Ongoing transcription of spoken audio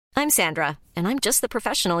I'm Sandra, and I'm just the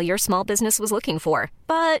professional your small business was looking for.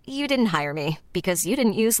 But you didn't hire me because you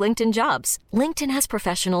didn't use LinkedIn Jobs. LinkedIn has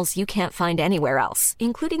professionals you can't find anywhere else,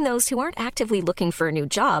 including those who aren't actively looking for a new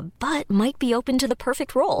job, but might be open to the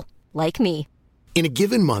perfect role, like me. In a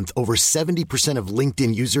given month, over 70% of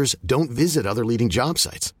LinkedIn users don't visit other leading job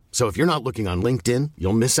sites. So if you're not looking on LinkedIn,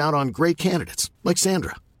 you'll miss out on great candidates like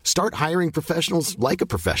Sandra. Start hiring professionals like a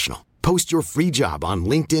professional. Post your free job on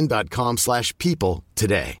linkedin.com/people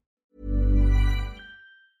today.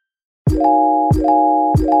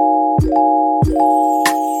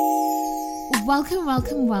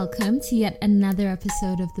 Welcome to yet another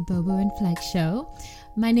episode of the Bobo and Flex Show.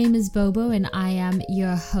 My name is Bobo and I am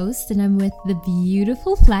your host, and I'm with the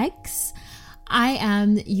beautiful Flex. I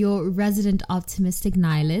am your resident optimistic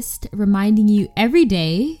nihilist, reminding you every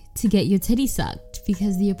day to get your titty sucked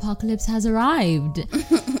because the apocalypse has arrived.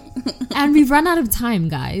 And we've run out of time,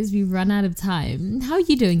 guys. We've run out of time. How are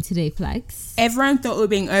you doing today, Flex? Everyone thought we were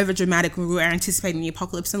being over dramatic when we were anticipating the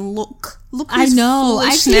apocalypse, and look I know. I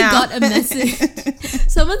actually now. got a message.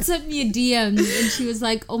 Someone sent me a DM and she was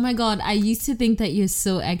like, "Oh my god, I used to think that you're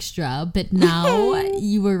so extra, but now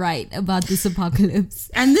you were right about this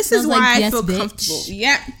apocalypse." And this is why I feel bitch. comfortable.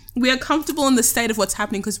 Yeah, we are comfortable in the state of what's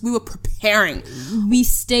happening because we were preparing. We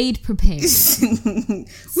stayed prepared.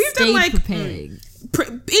 We've done like preparing.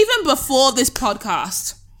 Even before this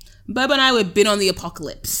podcast, Bob and I had been on the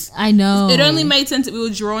apocalypse. I know. It only made sense that we were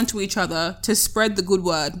drawn to each other to spread the good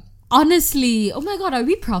word. Honestly, oh my god, are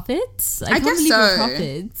we prophets? I can't guess believe so. we're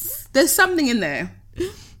prophets. There's something in there.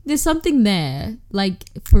 There's something there, like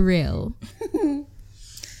for real.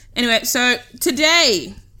 Anyway, so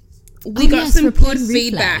today we got some good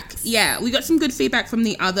feedback. Yeah, we got some good feedback from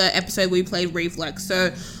the other episode we played Reflex.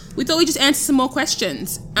 So we thought we'd just answer some more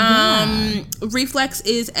questions. Reflex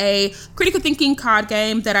is a critical thinking card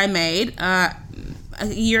game that I made a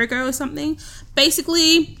year ago or something.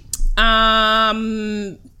 Basically,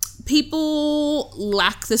 people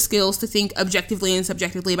lack the skills to think objectively and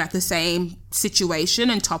subjectively about the same situation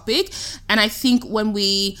and topic. And I think when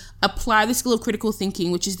we apply the skill of critical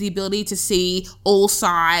thinking, which is the ability to see all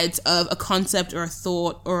sides of a concept or a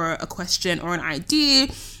thought or a question or an idea,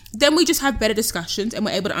 then we just have better discussions and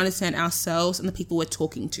we're able to understand ourselves and the people we're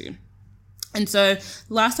talking to. And so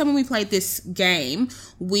last time when we played this game,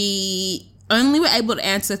 we only were able to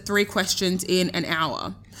answer 3 questions in an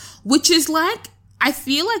hour, which is like, I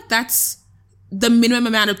feel like that's the minimum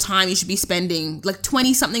amount of time you should be spending, like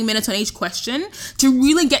 20 something minutes on each question to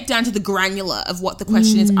really get down to the granular of what the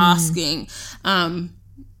question is asking. And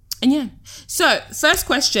yeah, so first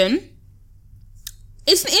question.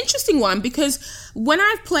 It's an interesting one because when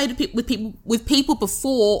I've played with people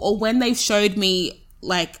before, or when they've showed me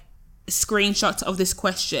like screenshots of this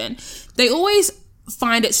question, they always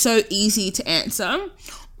find it so easy to answer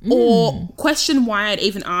or question why I'd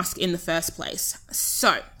even ask in the first place.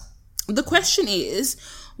 So the question is,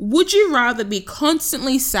 would you rather be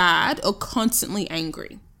constantly sad or constantly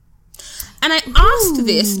angry? And I asked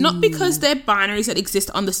this not because they're binaries that exist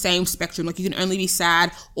on the same spectrum, like you can only be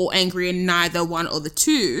sad or angry and neither one or the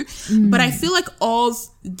two, but I feel like of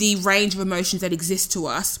the range of emotions that exist to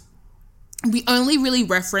us, we only really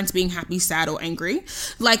reference being happy, sad, or angry.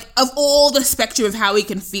 Like, of all the spectrum of how we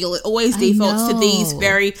can feel, it always defaults to these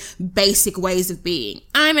very basic ways of being.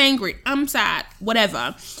 I'm angry, I'm sad,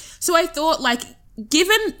 whatever. So I thought, like,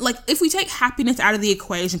 given, like, if we take happiness out of the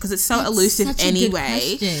equation, because it's so elusive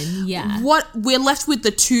anyway, what we're left with the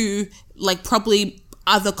two, like, probably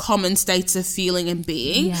other common states of feeling and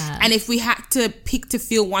being. And if we had to pick to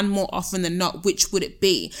feel one more often than not, which would it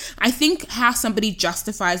be? I think how somebody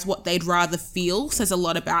justifies what they'd rather feel says a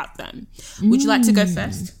lot about them. Would you like to go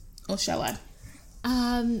first? Or shall I?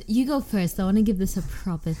 You go first. I want to give this a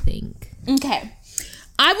proper think. Okay.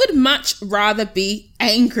 I would much rather be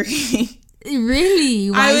angry. Really?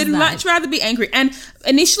 Why I would much rather be angry. And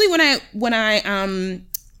initially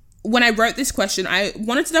when I wrote this question, I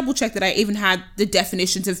wanted to double check that I even had the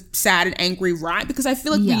definitions of sad and angry right, because I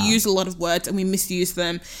feel like we use a lot of words and we misuse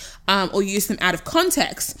them or use them out of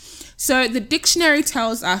context. So the dictionary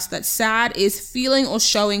tells us that sad is feeling or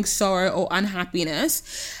showing sorrow or unhappiness.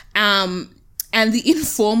 And the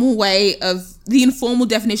informal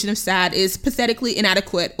definition of sad is pathetically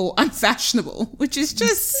inadequate or unfashionable, which is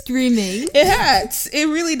just screaming. It hurts. It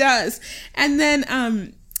really does. And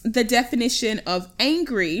then the definition of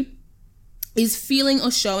angry is feeling or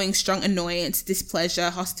showing strong annoyance, displeasure,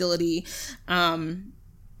 hostility, to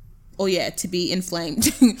be inflamed.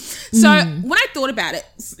 So when I thought about it,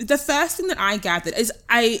 the first thing that I gathered is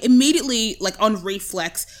I immediately, like on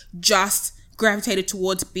reflex, just gravitated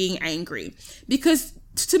towards being angry, because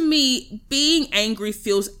to me, being angry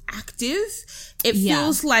feels active. It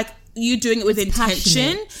feels like you're doing it with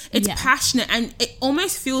intention. It's passionate, and it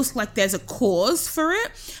almost feels like there's a cause for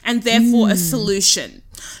it and therefore a solution.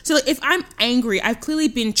 So like, if I'm angry, I've clearly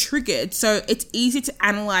been triggered. So it's easy to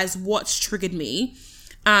analyze what's triggered me,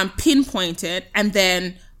 pinpoint it, and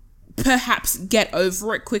then perhaps get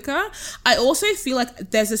over it quicker. I also feel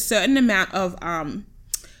like there's a certain amount of,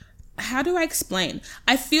 how do I explain?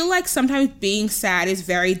 I feel like sometimes being sad is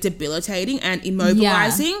very debilitating and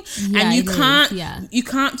immobilizing, and you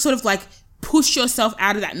can't sort of like push yourself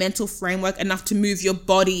out of that mental framework enough to move your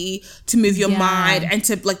body, to move your mind, and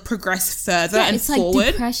to like progress further and it's forward.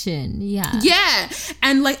 Like depression,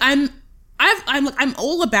 and like I'm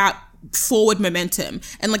all about forward momentum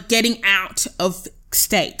and like getting out of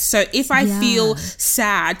state. So if I feel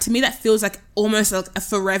sad, to me that feels like almost like a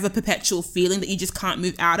forever perpetual feeling that you just can't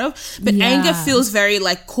move out of. But anger feels very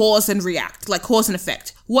like cause and react, like cause and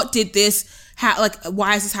effect. What did this? How, like,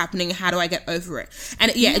 why is this happening? How do I get over it?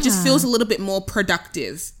 And it just feels a little bit more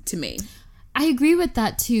productive to me. I agree with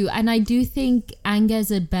that too. And I do think anger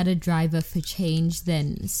is a better driver for change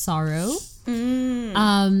than sorrow.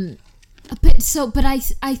 But I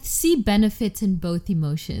see benefits in both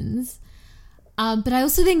emotions. But I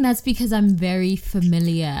also think that's because I'm very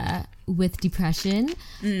familiar with depression.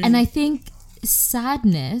 And I think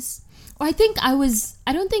sadness, or I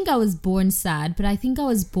don't think I was born sad, but I think I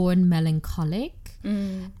was born melancholic.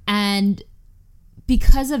 And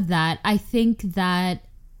because of that, I think that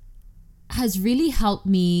has really helped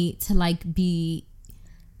me to like be,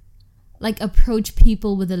 like approach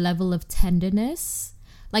people with a level of tenderness.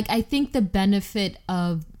 Like I think the benefit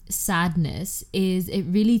of sadness is it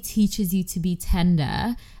really teaches you to be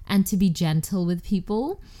tender and to be gentle with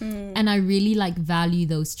people, and I really like value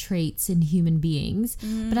those traits in human beings.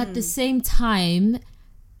 But at the same time,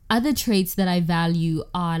 other traits that I value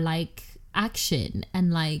are like action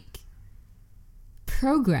and like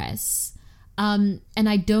progress, and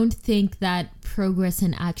I don't think that progress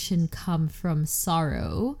and action come from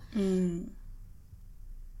sorrow.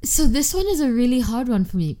 So this one is a really hard one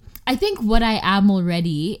for me. I think what I am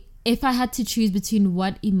already, if I had to choose between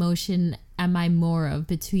what emotion am I more of,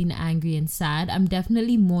 between angry and sad, I'm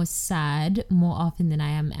definitely more sad more often than I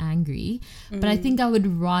am angry. But I think I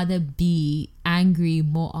would rather be angry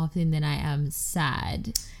more often than I am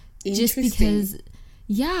sad. Just because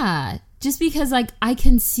like I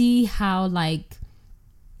can see how like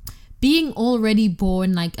being already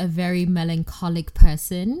born like a very melancholic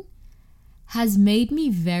person has made me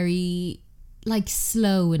very like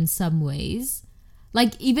slow in some ways.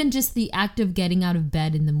 Like even just the act of getting out of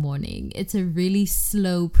bed in the morning, it's a really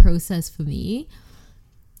slow process for me.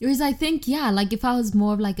 Whereas I think, like if I was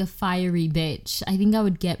more of like a fiery bitch, I think I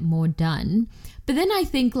would get more done. But then I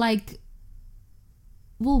think like,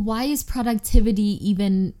 well, why is productivity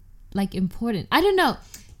even like important? I don't know.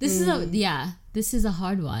 This is a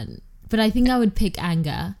hard one. But I think I would pick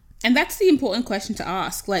anger. And that's the important question to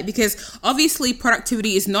ask, like, because obviously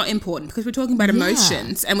productivity is not important because we're talking about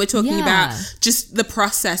emotions and we're talking about just the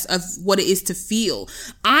process of what it is to feel.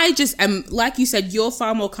 I just am, like you said, you're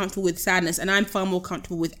far more comfortable with sadness and I'm far more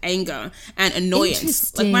comfortable with anger and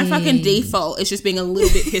annoyance. Like my fucking default is just being a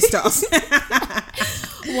little bit pissed off.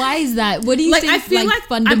 Why is that? What do you think I feel like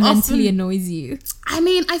fundamentally annoys you? I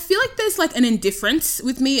mean, I feel like there's like an indifference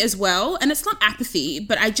with me as well. And it's not apathy,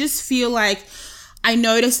 but I just feel like I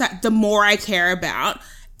notice that the more I care about,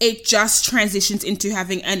 it just transitions into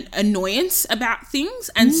having an annoyance about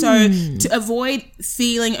things. And so to avoid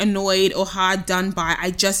feeling annoyed or hard done by,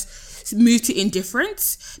 I just move to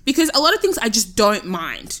indifference because a lot of things I just don't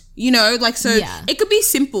mind, you know, like, so it could be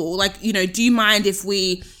simple. Like, you know, do you mind if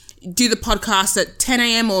we do the podcast at 10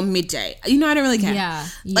 a.m. or midday? You know, I don't really care.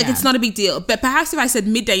 Like, it's not a big deal. But perhaps if I said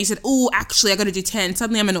midday, you said, oh, actually, I got to do 10.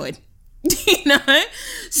 Suddenly I'm annoyed. You know?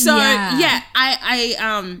 So,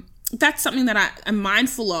 I that's something that I'm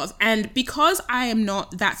mindful of. And because I am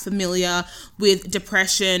not that familiar with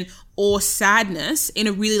depression or sadness in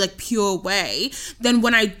a really like pure way, then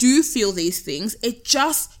when I do feel these things, it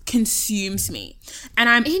just consumes me. And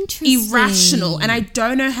I'm irrational and I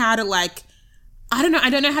don't know how to like, I don't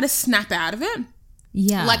know how to snap out of it.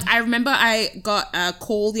 Yeah. Like I remember I got a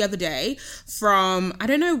call the other day from, I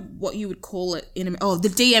don't know what you would call it the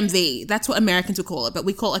DMV. That's what Americans would call it, but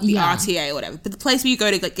we call it like the RTA or whatever. But the place where you go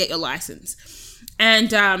to like, get your license.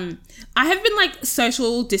 And I have been like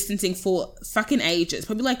social distancing for fucking ages,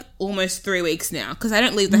 probably like almost 3 weeks now because I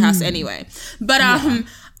don't leave the house anyway. But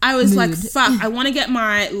I was like, fuck, I want to get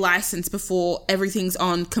my license before everything's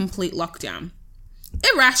on complete lockdown.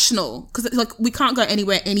 irrational because like we can't go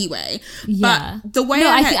anywhere anyway. Yeah. But the way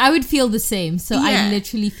I would feel the same. So Yeah. I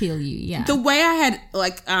literally feel you. Yeah. the way I had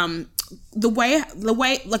like the way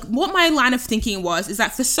like what my line of thinking was is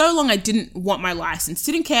that for so long I didn't want my license,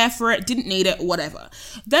 didn't care for it, didn't need it, whatever.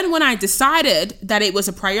 Then when I decided that it was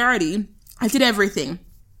a priority, I did everything.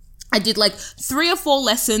 I did like 3 or 4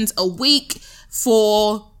 lessons a week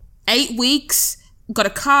for 8 weeks, got a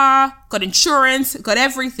car, got insurance, got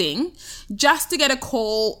everything just to get a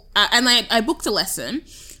call. And I booked a lesson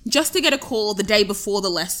just to get a call the day before the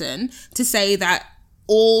lesson to say that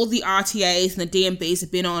all the RTAs and the DMBs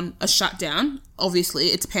have been on a shutdown. Obviously,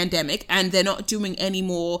 it's a pandemic and they're not doing any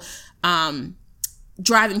more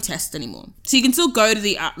driving tests anymore. So you can still go to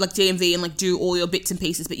the like DMV and like do all your bits and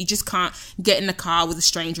pieces, but you just can't get in a car with a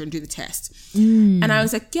stranger and do the test. And I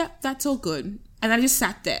was like, yep, that's all good. And I just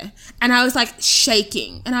sat there and I was like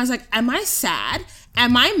shaking and I was like, am I sad?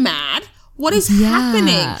 Am I mad? What is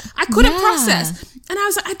happening? I couldn't process. And I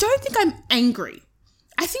was like, I don't think I'm angry.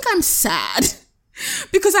 I think I'm sad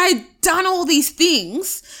because I had done all these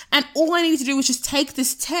things and all I needed to do was just take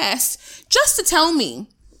this test just to tell me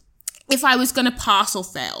if I was going to pass or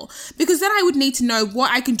fail, because then I would need to know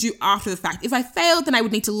what I can do after the fact. If I failed, then I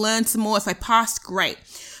would need to learn some more. If I passed, great.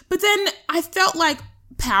 But then I felt like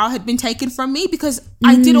power had been taken from me because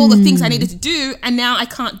I did all the things I needed to do and now I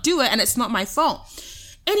can't do it and it's not my fault.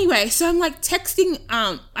 Anyway, so I'm like texting,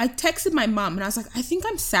 I texted my mum and I was like, I think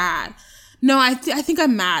I'm sad. No, I think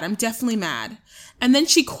I'm mad. I'm definitely mad. And then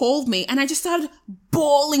she called me and I just started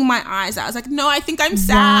bawling my eyes out. I was like, no, I think I'm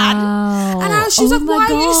sad. Wow. And she was like, why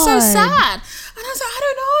are you so God. sad? And I was like, I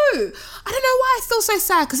don't know. I don't know why I feel so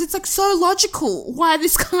sad because it's like so logical why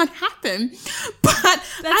this can't happen. But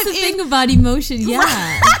That's the thing about emotion. Yeah.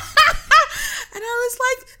 And I was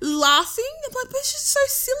like laughing. I'm like, but it's just so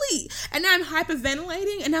silly. And now I'm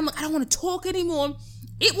hyperventilating and I'm like, I don't want to talk anymore.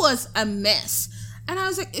 It was a mess. And I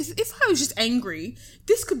was like, if I was just angry,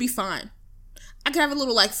 this could be fine. I could have a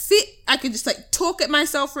little like fit. I could just like talk at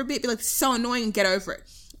myself for a bit, be like, this is so annoying and get over it.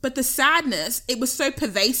 But the sadness, it was so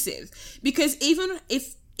pervasive because even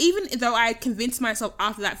though I had convinced myself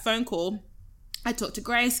after that phone call, I talked to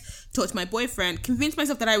Grace, talked to my boyfriend, convinced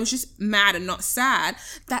myself that I was just mad and not sad,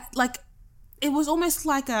 that like, it was almost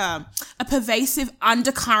like a pervasive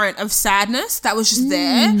undercurrent of sadness that was just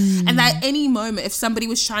there. And that at any moment, if somebody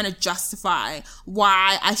was trying to justify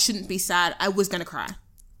why I shouldn't be sad, I was going to cry.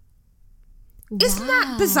 Isn't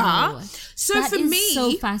that bizarre? So that for is me,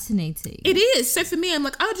 so fascinating. It is. So for me, I'm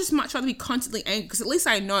like, I would just much rather be constantly angry because at least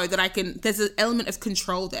I know that there's an element of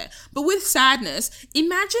control there. But with sadness,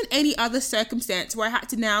 imagine any other circumstance where I had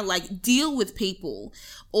to now like deal with people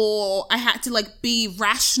or I had to like be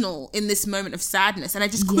rational in this moment of sadness and I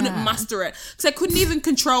just couldn't muster it because I couldn't even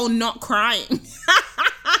control not crying.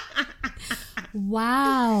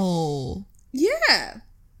 Wow. Yeah.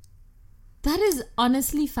 That is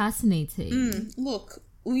honestly fascinating. Look,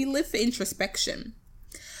 we live for introspection.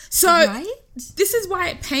 So this is why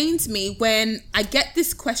it pains me when I get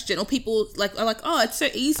this question or people are like, oh, it's so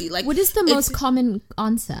easy. Like, what is the most common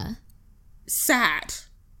answer? Sad.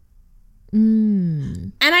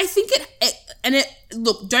 And I think it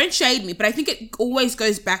look, don't shade me, but I think it always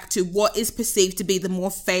goes back to what is perceived to be the more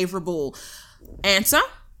favorable answer.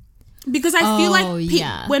 Because I feel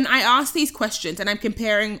like when I ask these questions and I'm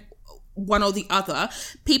comparing one or the other,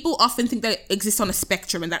 people often think they exist on a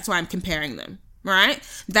spectrum and that's why I'm comparing them, right?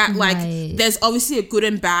 That like there's obviously a good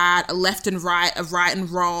and bad, a left and right, a right and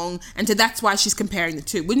wrong, and so that's why she's comparing the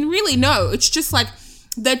two. When really no, it's just like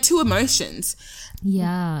they're two emotions.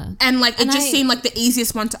 Yeah. And like it just seemed like the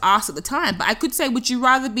easiest one to ask at the time. But I could say, would you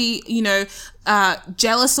rather be,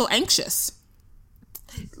 jealous or anxious?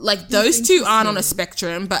 Like those two aren't on a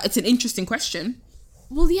spectrum, but it's an interesting question.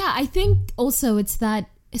 Well, yeah, I think also it's that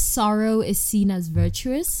sorrow is seen as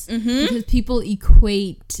virtuous because people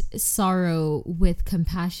equate sorrow with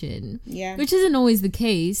compassion, which isn't always the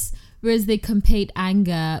case. Whereas they compare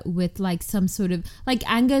anger with like some sort of like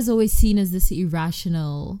anger is always seen as this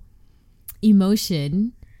irrational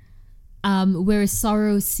emotion, whereas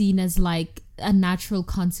sorrow is seen as like a natural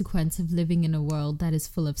consequence of living in a world that is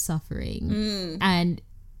full of suffering. And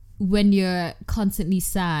when you're constantly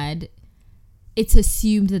sad, it's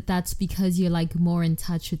assumed that that's because you're like more in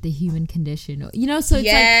touch with the human condition, so it's like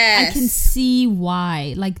I can see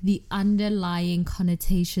why like the underlying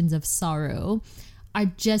connotations of sorrow are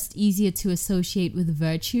just easier to associate with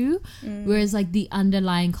virtue, whereas like the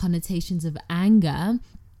underlying connotations of anger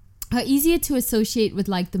are easier to associate with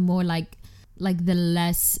like the more like the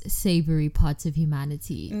less savory parts of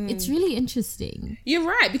humanity. It's really interesting. You're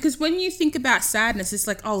right, because when you think about sadness, it's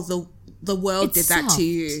like, oh, the world It's did that soft. to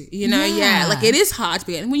you, you know? Yeah. Like, it is hard to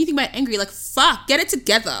be. And when you think about angry, like, fuck, get it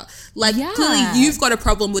together. Like, Yeah. clearly you've got a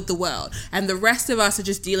problem with the world and the rest of us are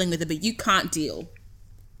just dealing with it, but you can't deal.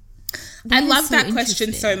 I love so that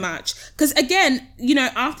question so much. Because, again, you know,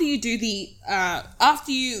 after you do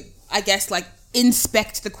after you, I guess, like,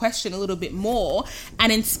 inspect the question a little bit more and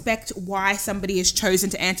inspect why somebody has chosen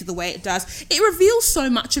to answer the way it does, it reveals so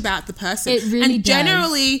much about the person. It really and does.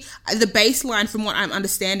 generally, the baseline from what I'm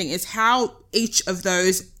understanding is how each of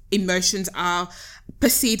those emotions are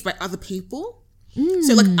perceived by other people.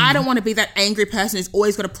 So, like, I don't want to be that angry person who's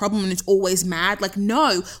always got a problem and is always mad. Like,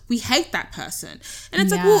 no, we hate that person. And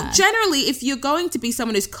it's like, well, generally, if you're going to be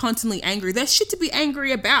someone who's constantly angry, there's shit to be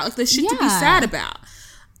angry about. Like, there's shit to be sad about.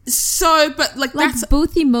 So, but like that's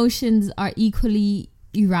both emotions are equally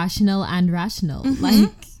irrational and rational. Like,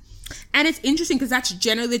 and it's interesting because that's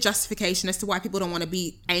generally the justification as to why people don't want to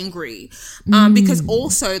be angry, because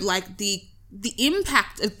also like the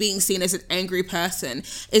impact of being seen as an angry person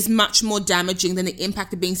is much more damaging than the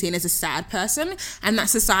impact of being seen as a sad person, and that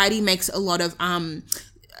society makes a lot of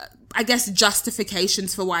I guess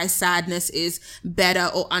justifications for why sadness is better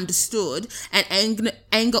or understood, and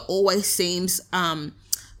anger always seems not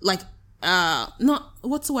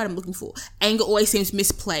what's the word I'm looking for? Anger always seems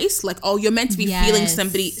misplaced. Like, oh, you're meant to be feeling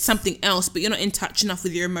something else, but you're not in touch enough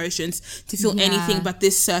with your emotions to feel anything but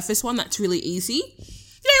this surface one that's really easy.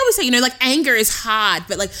 They always say, you know, like anger is hard,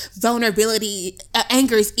 but like vulnerability,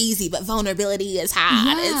 anger is easy, but vulnerability is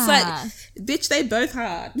hard. Yeah. It's like, bitch, they both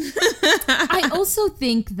hard. I also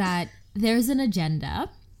think that there's an agenda.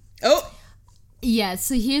 Oh, Yeah,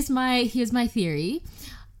 so here's my theory.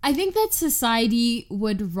 I think that society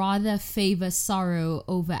would rather favor sorrow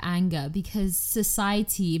over anger because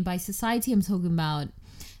society, and by society I'm talking about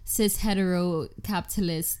cis hetero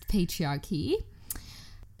capitalist patriarchy,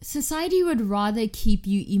 society would rather keep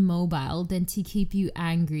you immobile than to keep you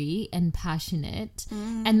angry and passionate.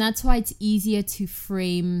 And that's why it's easier to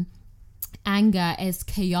frame anger as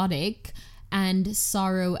chaotic and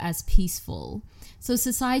sorrow as peaceful. So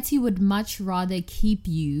society would much rather keep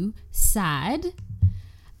you sad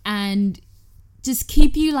and just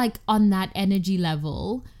keep you like on that energy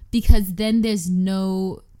level, because then there's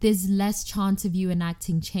less chance of you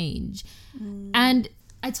enacting change. And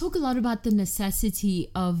I talk a lot about the necessity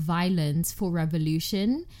of violence for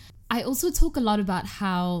revolution. I also talk a lot about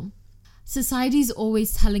how society is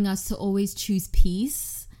always telling us to always choose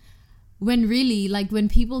peace, when really, like, when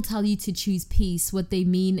people tell you to choose peace, what they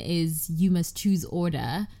mean is you must choose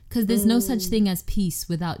order, because there's no such thing as peace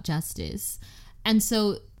without justice. And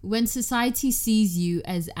so when society sees you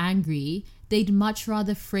as angry, they'd much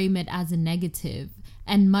rather frame it as a negative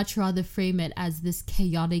and much rather frame it as this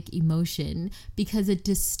chaotic emotion because it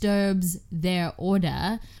disturbs their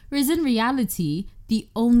order. Whereas in reality, the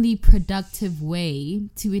only productive way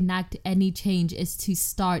to enact any change is to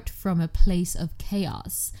start from a place of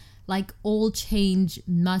chaos. Like, all change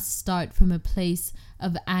must start from a place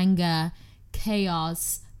of anger,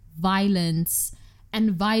 chaos, violence.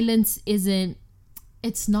 And violence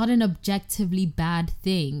it's not an objectively bad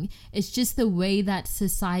thing. It's just the way that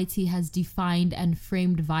society has defined and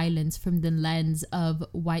framed violence from the lens of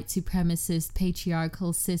white supremacist,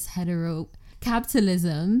 patriarchal, cis hetero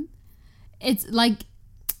capitalism. It's like,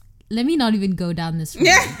 let me not even go down this road.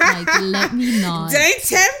 Like, let me not. don't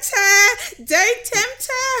tempt her. Don't tempt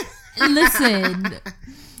her. Listen,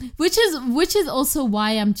 which is also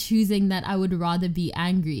why I'm choosing that I would rather be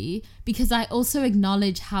angry, because I also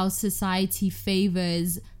acknowledge how society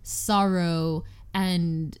favors sorrow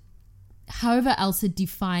and however else it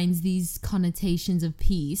defines these connotations of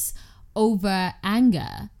peace over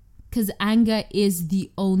anger, because anger is the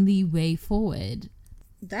only way forward.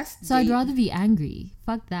 That's so deep. I'd rather be angry.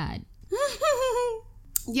 Fuck that.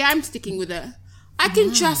 Yeah, I'm sticking with it. I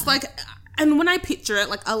can just like, and when I picture it,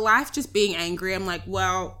 like a life just being angry, I'm like,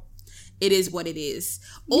 well, it is what it is.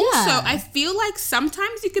 Also, I feel like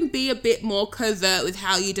sometimes you can be a bit more covert with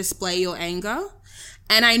how you display your anger.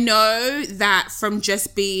 And I know that from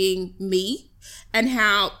just being me and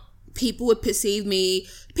how people would perceive me,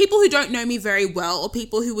 people who don't know me very well, or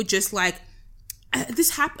people who would just like,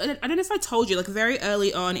 this happened, I don't know if I told you, like very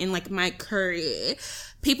early on in like my career,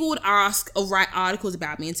 people would ask or write articles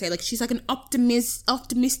about me and say like, she's like an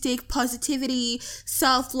optimistic, positivity,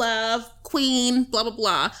 self-love, queen, blah, blah,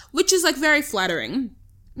 blah, which is like very flattering.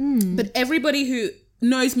 But everybody who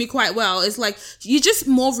knows me quite well is like, you're just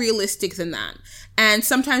more realistic than that. And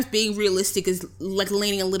sometimes being realistic is like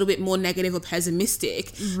leaning a little bit more negative or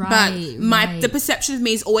pessimistic. But the perception of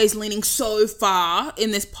me is always leaning so far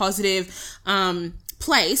in this positive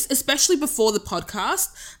place, especially before the podcast,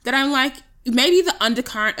 that I'm like, maybe the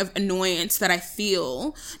undercurrent of annoyance that I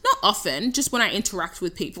feel, not often, just when I interact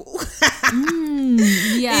with people,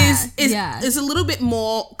 is a little bit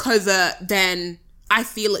more covert than I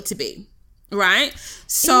feel it to be. Right?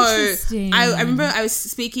 So I remember I was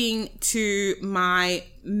speaking to my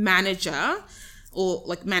manager or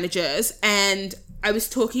like managers, and we were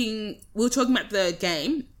talking about the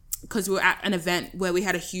game because we were at an event where we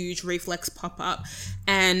had a huge Reflex pop up,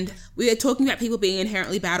 and we were talking about people being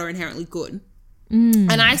inherently bad or inherently good.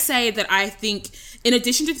 And I say that I think, in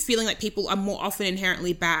addition to feeling like people are more often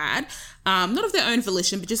inherently bad, not of their own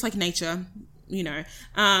volition, but just like nature, you know,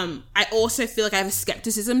 I also feel like I have a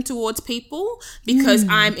skepticism towards people because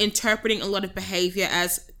I'm interpreting a lot of behavior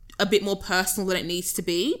as a bit more personal than it needs to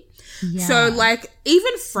be. Yeah. So like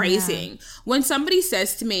even phrasing, when somebody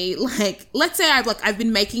says to me, like, let's say I've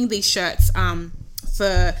been making these shirts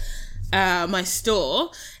for my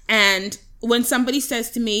store, and when somebody says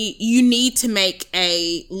to me, you need to make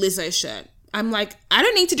a Lizzo shirt, I'm like, I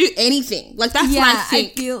don't need to do anything. Like that's what I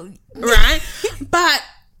think, right? But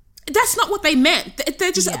that's not what they meant.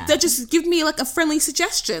 They're just give me like a friendly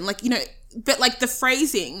suggestion, like, you know, but like the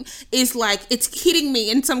phrasing is like it's hitting me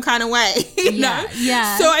in some kind of way, you know?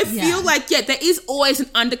 Yeah. So I feel like there is always an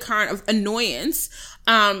undercurrent of annoyance,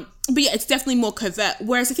 but yeah, it's definitely more covert.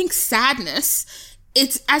 Whereas I think sadness,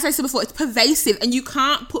 it's, as I said before, it's pervasive, and you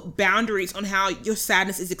can't put boundaries on how your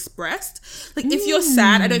sadness is expressed. Like if you're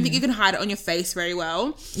sad, I don't think you can hide it on your face very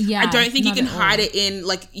well. Yeah, I don't think you can hide it in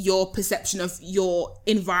like your perception of your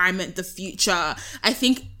environment, the future. I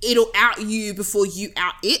think it'll out you before you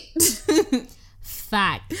out it.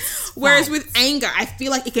 Facts. Whereas with anger, I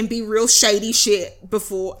feel like it can be real shady shit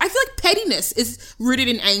before. I feel like pettiness is rooted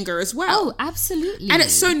in anger as well. Oh, absolutely. And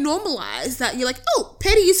it's so normalized that you're like, oh,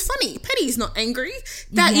 petty is funny. Petty is not angry.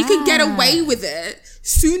 That you can get away with it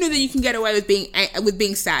sooner than you can get away with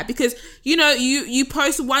being sad, because you know you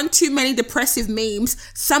post one too many depressive memes,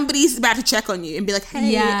 somebody's about to check on you and be like,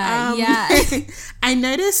 hey, I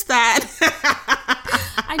noticed that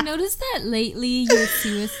lately your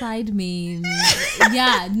suicide memes.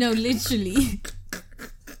 Yeah, no, literally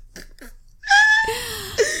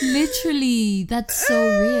that's so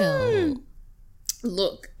real.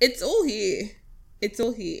 Look, it's all here. It's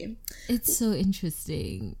so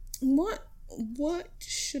interesting. What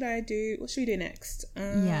should I do? What should we do next?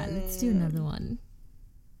 Let's do another one.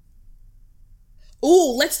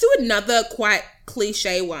 Oh, let's do another quite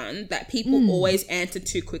cliche one that people always answer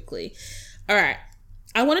too quickly. All right.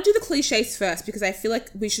 I want to do the cliches first because I feel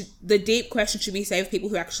like the deep question should be saved for people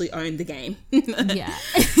who actually own the game. Yeah.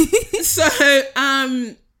 So,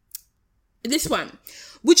 this one.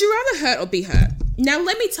 Would you rather hurt or be hurt? Now,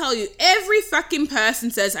 let me tell you, every fucking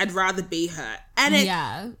person says I'd rather be hurt. And it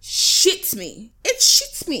shits me. It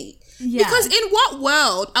shits me. Yeah. Because in what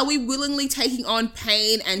world are we willingly taking on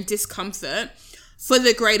pain and discomfort for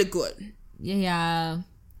the greater good? Yeah.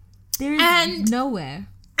 There is nowhere.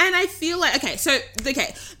 And I feel like,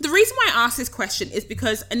 the reason why I asked this question is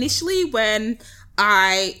because initially when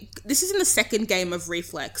this is in the second game of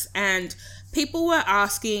Reflex, and people were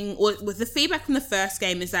asking, or with the feedback from the first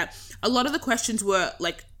game is that a lot of the questions were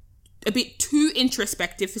like a bit too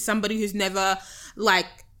introspective for somebody who's never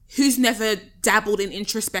dabbled in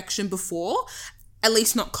introspection before, at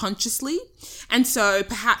least not consciously. And so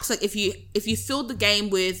perhaps like if you filled the game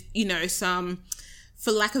with, you know, some,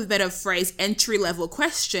 for lack of a better phrase, entry level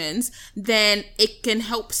questions, then it can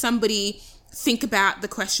help somebody think about the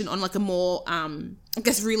question on like a more,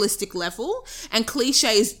 realistic level. And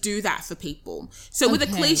cliches do that for people. So with a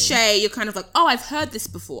cliche, you're kind of like, oh, I've heard this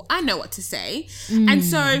before. I know what to say. And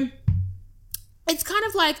so it's kind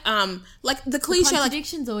of like the cliche, the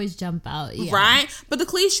contradictions always jump out, right? But the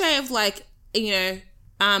cliche of like, you know,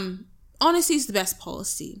 honesty is the best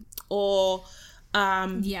policy, or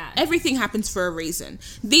everything happens for a reason.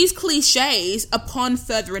 These cliches, upon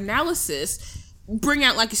further analysis, bring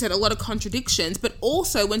out, like you said, a lot of contradictions. But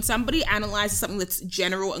also when somebody analyzes something that's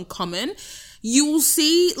general and common, you will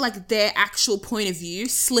see like their actual point of view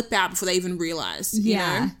slip out before they even realize, you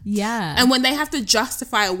know? Yeah. And when they have to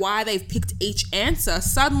justify why they've picked each answer,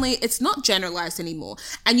 suddenly it's not generalized anymore.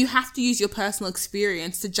 And you have to use your personal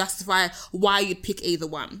experience to justify why you'd pick either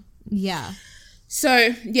one. Yeah. So,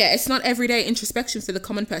 yeah, it's not everyday introspection for the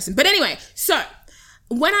common person. But anyway, so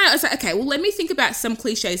when I was like, okay, well, let me think about some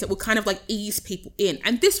cliches that will kind of like ease people in.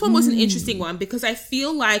 And this one was an interesting one because I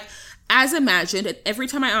feel like, as imagined, and every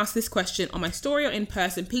time I ask this question on my story or in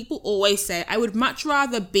person, people always say, I would much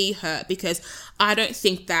rather be hurt because I don't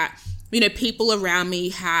think that people around me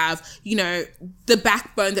have, the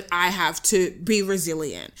backbone that I have to be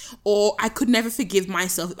resilient. Or I could never forgive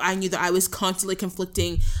myself if I knew that I was constantly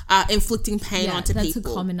inflicting pain onto that's people.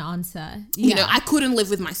 That's a common answer. I couldn't live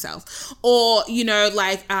with myself. Or, I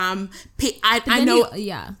know,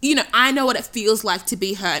 I know what it feels like to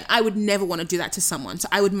be hurt. I would never want to do that to someone. So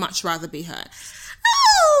I would much rather be hurt.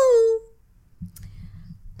 Oh.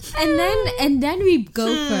 And then we go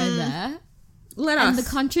further. And the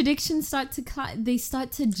contradictions start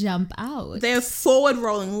to jump out. They're forward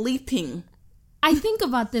rolling, leaping. I think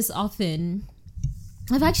about this often.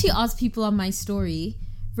 I've actually asked people on my story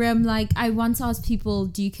where I'm like, I once asked people,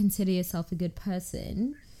 do you consider yourself a good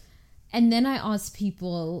person? And then I asked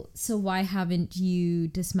people, so why haven't you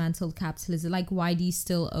dismantled capitalism? Like, why do you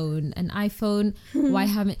still own an iPhone? Why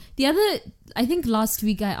haven't... I think last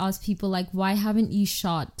week I asked people, like, why haven't you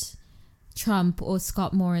shot Trump or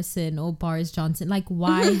Scott Morrison or Boris Johnson? Like,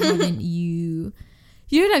 why haven't you...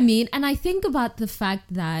 You know what I mean? And I think about the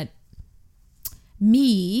fact that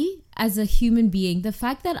me, as a human being, the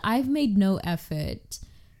fact that I've made no effort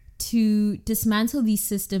to dismantle these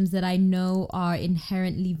systems that I know are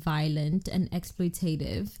inherently violent and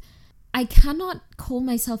exploitative, I cannot call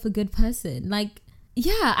myself a good person. Like,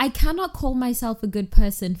 yeah, I cannot call myself a good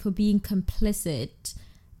person for being complicit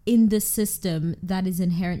in the system that is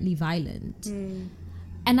inherently violent.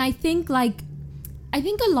 And I think a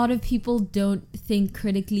lot of people don't think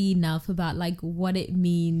critically enough about like what it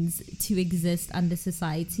means to exist under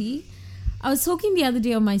society. I was talking the other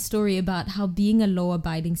day on my story about how being a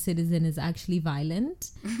law-abiding citizen is actually violent,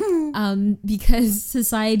 because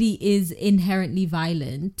society is inherently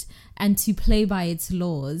violent, and to play by its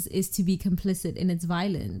laws is to be complicit in its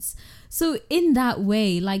violence. So in that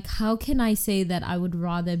way, like, how can I say that I would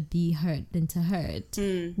rather be hurt than to hurt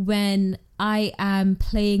when I am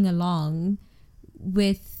playing along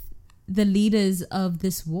with the leaders of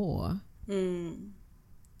this war?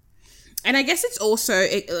 And I guess it's also,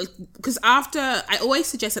 because I always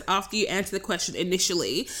suggest that after you answer the question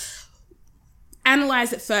initially,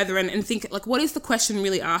 analyze it further and think, like, what is the question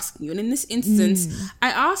really asking you? And in this instance,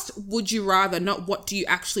 I asked, would you rather, not what do you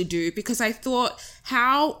actually do? Because I thought,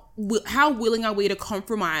 how willing are we to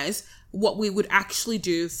compromise what we would actually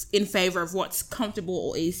do in favor of what's comfortable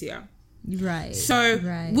or easier? Right. So,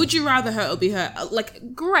 would you rather hurt or be hurt?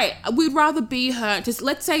 Like, great. We'd rather be hurt. Just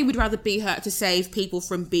let's say we'd rather be hurt to save people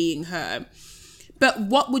from being hurt. But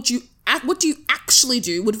what do you actually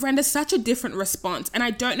do would render such a different response. And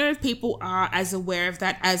I don't know if people are as aware of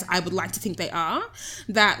that as I would like to think they are.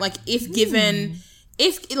 That, like, if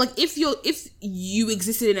you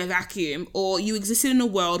existed in a vacuum, or you existed in a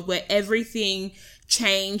world where everything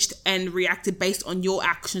changed and reacted based on your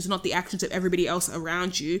actions, not the actions of everybody else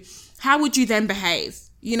around you, how would you then behave?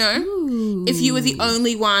 If you were the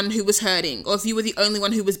only one who was hurting, or if you were the only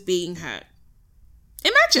one who was being hurt.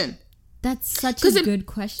 Imagine. That's such a good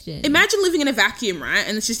question. Imagine living in a vacuum, right?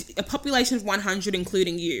 And it's just a population of 100,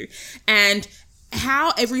 including you. And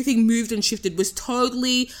how everything moved and shifted was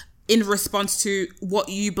totally in response to what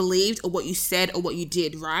you believed or what you said or what you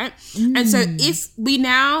did, right? And so if we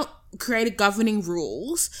now created governing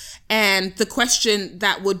rules, and the question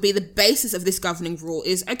that would be the basis of this governing rule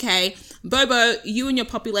is, okay, Bobo, you and your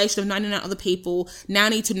population of 99 other people now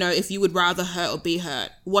need to know if you would rather hurt or be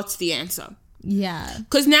hurt. What's the answer? Yeah.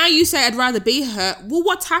 Because now you say, I'd rather be hurt. Well,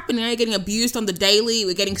 what's happening? Now you're getting abused on the daily.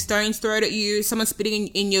 We're getting stones thrown at you. Someone's spitting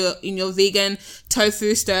in your vegan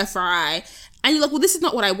tofu stir fry. And you're like, well, this is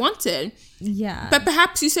not what I wanted. Yeah. But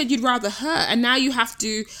perhaps you said you'd rather hurt. And now you have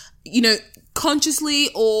to, consciously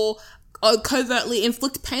or covertly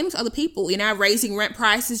inflict pain with other people. You're now raising rent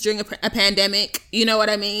prices during a pandemic. You know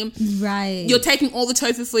what I mean? Right. You're taking all the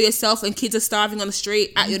tofu for yourself, and kids are starving on the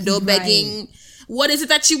street at your door begging. What is it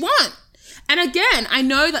that you want? And again, I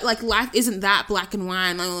know that, like, life isn't that black and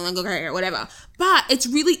white, whatever. But it's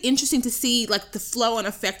really interesting to see, like, the flow and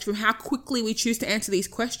effect from how quickly we choose to answer these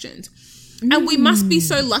questions. And we must be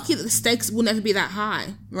so lucky that the stakes will never be that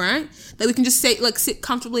high, right? That we can just sit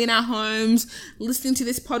comfortably in our homes, listening to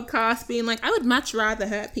this podcast, being like, I would much rather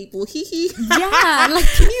hurt people. Hee hee. Yeah, like,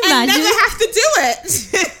 can you imagine? And never have to do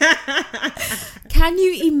it. Can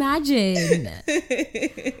you imagine?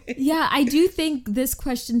 Yeah, I do think this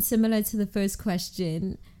question, similar to the first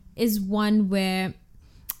question, is one where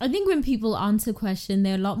I think when people answer question,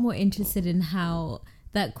 they're a lot more interested in how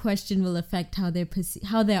that question will affect how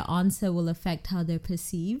how their answer will affect how they're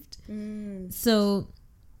perceived. So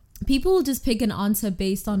people will just pick an answer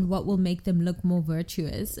based on what will make them look more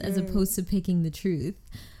virtuous, as opposed to picking the truth.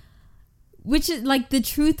 Which is, like, the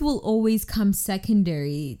truth will always come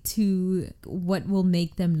secondary to what will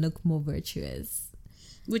make them look more virtuous.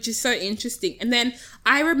 which is so interesting. And then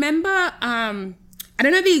I remember, I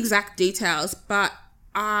don't know the exact details, but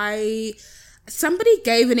somebody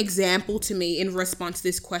gave an example to me in response to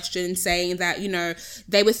this question, saying that, you know,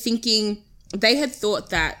 they had thought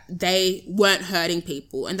that they weren't hurting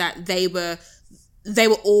people and that they were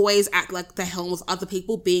always at like the helm of other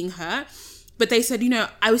people being hurt. But they said, you know,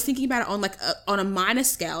 I was thinking about it on a minor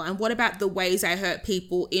scale. And what about the ways I hurt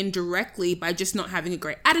people indirectly by just not having a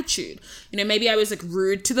great attitude? You know, maybe I was like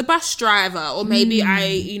rude to the bus driver, or maybe I,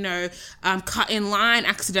 you know, cut in line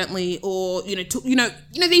accidentally, or, you know,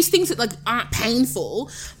 these things that like aren't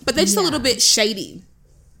painful, but they're just a little bit shady.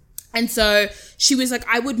 And so she was like,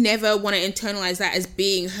 I would never want to internalize that as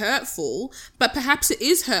being hurtful, but perhaps it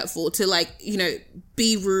is hurtful to like, you know,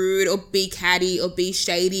 be rude or be catty or be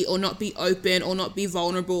shady or not be open or not be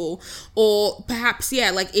vulnerable, or perhaps,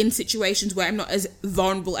 like in situations where I'm not as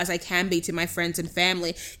vulnerable as I can be to my friends and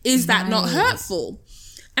family. Is that not hurtful?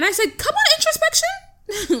 And I said, come on,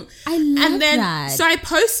 introspection. I love and then, that. So I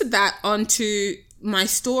posted that onto my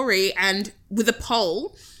story and with a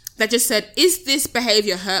poll that just said, is this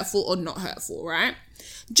behavior hurtful or not hurtful, right?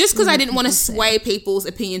 Just because I didn't want to sway people's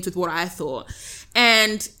opinions with what I thought.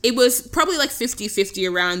 And it was probably like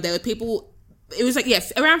 50-50 around there. People, it was like,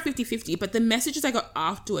 around 50-50. But the messages I got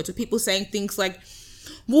afterwards were people saying things like,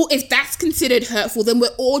 well, if that's considered hurtful, then we're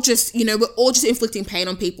all just inflicting pain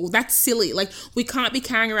on people. That's silly. Like, we can't be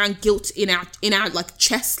carrying around guilt in our like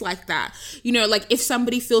chest like that. You know, like if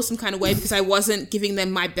somebody feels some kind of way because I wasn't giving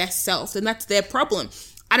them my best self, then that's their problem.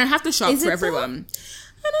 I don't have to show up for everyone.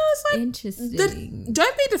 And I was like, interesting.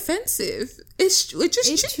 Don't be defensive. We're just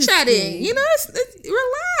chit-chatting. You know,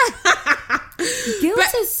 relax. Guilt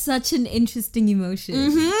is such an interesting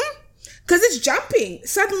emotion. Because it's jumping.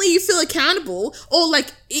 Suddenly you feel accountable, or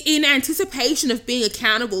like in anticipation of being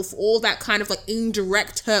accountable for all that kind of like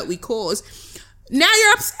indirect hurt we cause. Now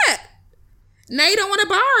you're upset. Now you don't want a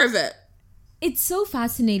bar of it. It's so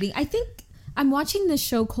fascinating. I think I'm watching this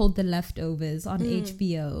show called The Leftovers on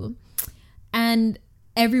HBO, and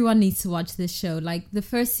everyone needs to watch this show. Like, the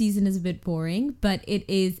first season is a bit boring, but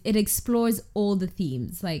it explores all the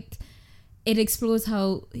themes. Like, it explores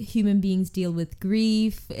how human beings deal with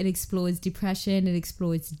grief, it explores depression, it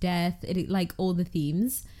explores death, like all the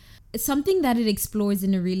themes. Something that it explores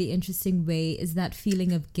in a really interesting way is that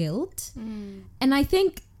feeling of guilt. And I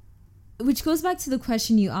think, which goes back to the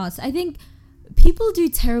question you asked, I think people do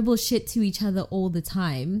terrible shit to each other all the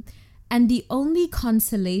time, and the only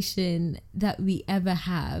consolation that we ever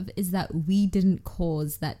have is that we didn't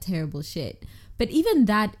cause that terrible shit. But even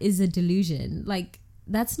that is a delusion. Like,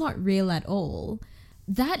 that's not real at all.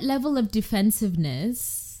 That level of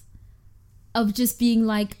defensiveness, of just being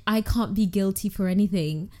like, I can't be guilty for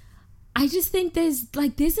anything, I just think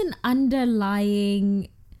there's an underlying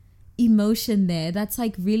emotion there that's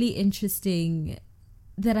like really interesting,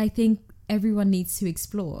 that I think everyone needs to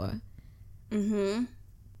explore.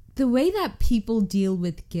 The way that people deal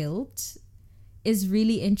with guilt is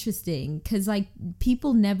really interesting, because like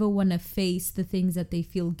people never want to face the things that they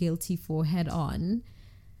feel guilty for head on.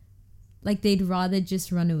 Like, they'd rather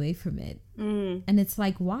just run away from it. And it's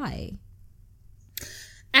like, why?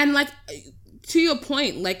 And like, to your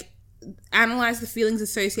point, like, analyze the feelings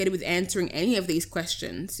associated with answering any of these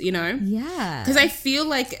questions, you know? Yeah. Because I feel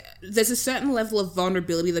like there's a certain level of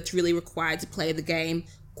vulnerability that's really required to play the game,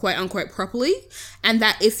 quote unquote, properly. And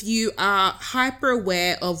that if you are hyper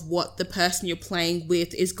aware of what the person you're playing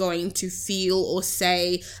with is going to feel or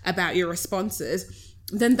say about your responses,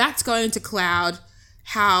 then that's going to cloud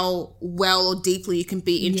how well or deeply you can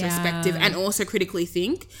be introspective and also critically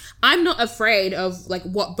think. I'm not afraid of like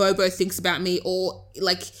what Bobo thinks about me, or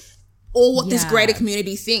what this greater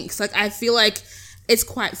community thinks. Like, I feel like it's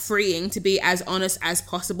quite freeing to be as honest as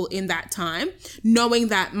possible in that time, knowing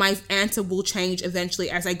that my answer will change eventually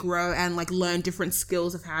as I grow and like learn different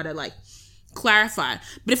skills of how to like clarify.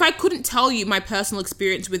 But if I couldn't tell you my personal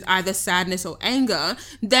experience with either sadness or anger,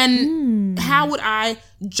 then how would I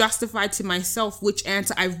justify to myself which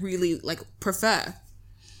answer I really like prefer?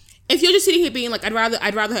 If you're just sitting here being like, I'd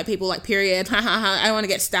rather hurt people, like, period, I want to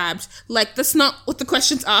get stabbed, like, that's not what the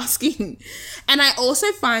question's asking. And I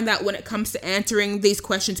also find that when it comes to answering these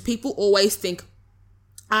questions, people always think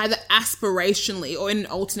either aspirationally or in an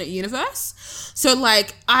alternate universe. So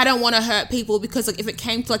like, I don't want to hurt people because like if it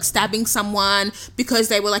came to like stabbing someone because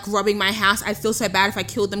they were like robbing my house, I'd feel so bad if I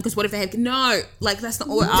killed them because what if they had... No, like that's not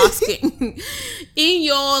what we're asking. In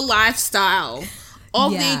your lifestyle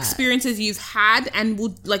of the experiences you've had and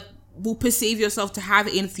will perceive yourself to have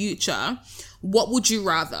in future, what would you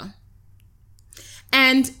rather?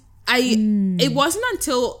 And it wasn't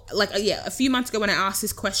until a few months ago when I asked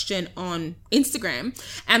this question on Instagram,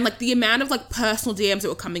 and like the amount of like personal DMs that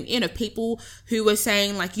were coming in of people who were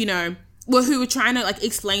saying like, you know, who were trying to like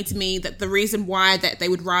explain to me that the reason why that they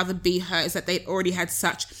would rather be her is that they'd already had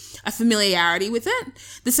such a familiarity with it.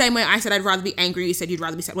 The same way I said I'd rather be angry, you said you'd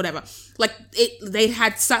rather be sad, whatever. Like they'd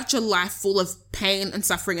had such a life full of pain and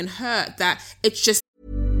suffering and hurt that it's just.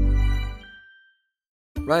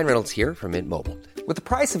 Ryan Reynolds here from Mint Mobile. With the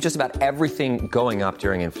price of just about everything going up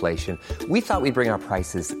during inflation, we thought we'd bring our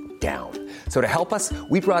prices down. So to help us,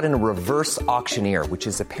 we brought in a reverse auctioneer, which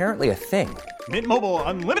is apparently a thing. Mint Mobile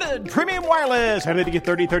Unlimited Premium Wireless. How to get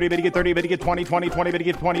 30, 30, bit to get 30, bit to get 20, 20, 20, bit to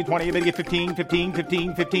get 20, 20, bit to get 15, 15,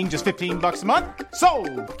 15, 15, just $15 a month?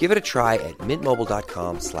 Sold! Give it a try at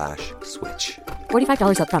mintmobile.com/switch.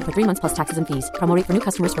 $45 up front for 3 months plus taxes and fees. Promo rate for new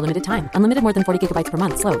customers for limited time. Unlimited more than 40 gigabytes per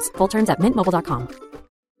month. Slows full terms at mintmobile.com.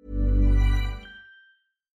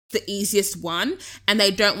 The easiest one, and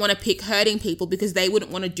they don't want to pick hurting people because they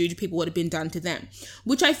wouldn't want to do to people what had been done to them,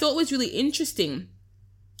 which I thought was really interesting,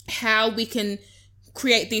 how we can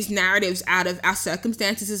create these narratives out of our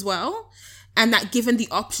circumstances as well, and that given the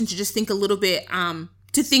option to just think a little bit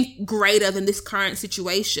to think greater than this current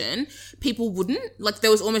situation, people wouldn't. Like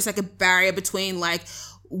there was almost like a barrier between like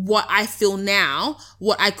what I feel now,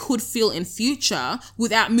 what I could feel in future,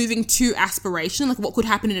 without moving to aspiration, like what could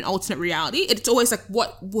happen in an alternate reality. It's always like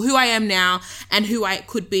who I am now and who I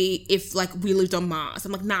could be if like we lived on Mars.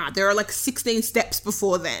 I'm like, nah, there are like 16 steps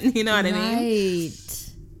before then. You know what I mean? Right.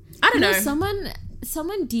 I don't know.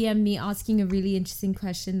 Someone DM'd me asking a really interesting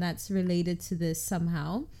question that's related to this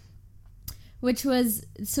somehow, which was,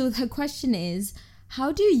 so her question is,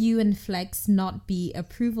 how do you and Flex not be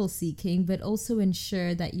approval seeking, but also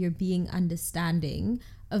ensure that you're being understanding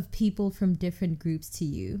of people from different groups to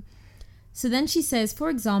you? So then she says, for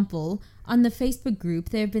example, on the Facebook group,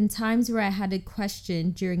 there have been times where I had a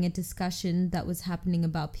question during a discussion that was happening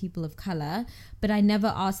about people of color, but I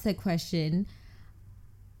never asked that question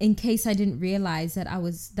in case I didn't realize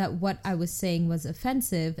that what I was saying was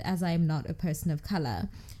offensive, as I am not a person of color.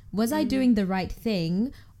 Was I doing the right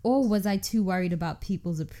thing? Or was I too worried about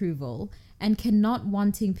people's approval? And can not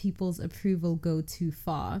wanting people's approval go too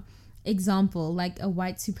far? Example, like a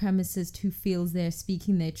white supremacist who feels they're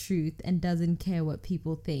speaking their truth and doesn't care what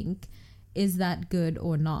people think. Is that good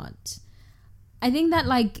or not? I think that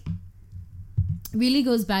like really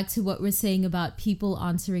goes back to what we're saying about people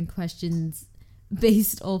answering questions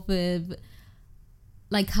based off of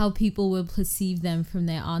like how people will perceive them from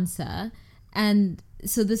their answer. And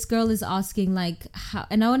so this girl is asking like how,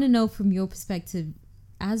 and I want to know from your perspective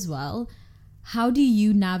as well, how do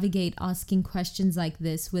you navigate asking questions like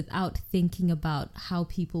this without thinking about how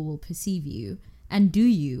people will perceive you? And do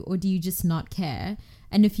you, or do you just not care?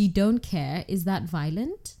 And if you don't care, is that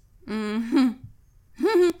violent?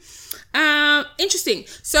 Interesting.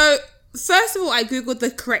 So first of all, I Googled the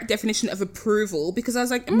correct definition of approval because I was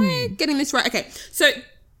like, am I getting this right? Okay. So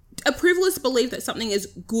approval is belief that something is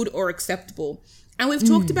good or acceptable. And we've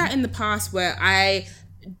talked about in the past where I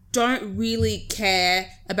don't really care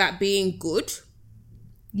about being good.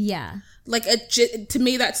 Yeah. Like, to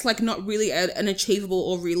me, that's like not really an achievable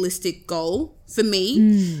or realistic goal for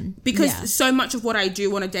me because so much of what I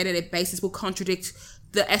do on a day-to-day basis will contradict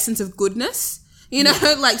the essence of goodness. You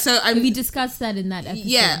know, like, so we discussed that in that episode.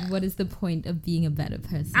 Yeah. What is the point of being a better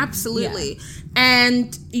person? Absolutely. Yeah.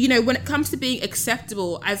 And, you know, when it comes to being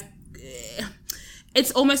acceptable,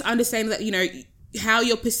 it's almost understanding that, you know, how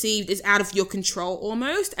you're perceived is out of your control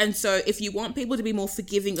almost. And so if you want people to be more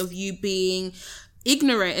forgiving of you being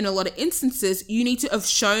ignorant in a lot of instances, you need to have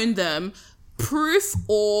shown them proof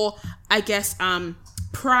or, I guess,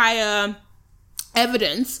 prior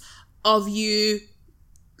evidence of you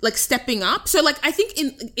like stepping up. So like I think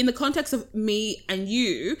in the context of me and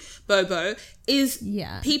you, Bobo, is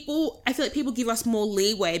people, I feel like people give us more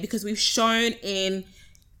leeway because we've shown in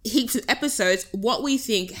heaps of episodes what we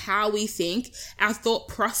think, how we think, our thought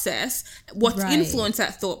process, what's influenced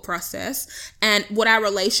that thought process, and what our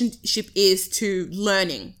relationship is to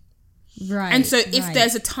learning. Right. And so if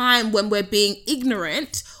there's a time when we're being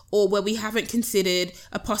ignorant or where we haven't considered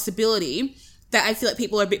a possibility, that I feel like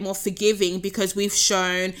people are a bit more forgiving because we've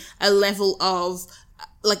shown a level of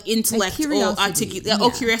like intellect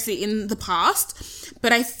or curiosity in the past.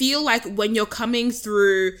 But I feel like when you're coming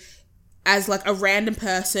through as like a random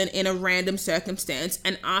person in a random circumstance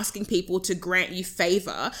and asking people to grant you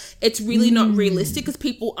favor, it's really not realistic because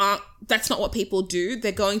that's not what people do.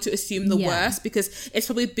 They're going to assume the worst because it's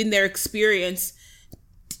probably been their experience.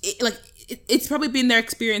 It's probably been their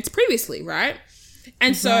experience previously, right?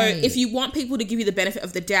 And so if you want people to give you the benefit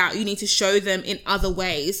of the doubt, you need to show them in other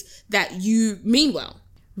ways that you mean well.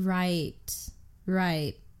 Right.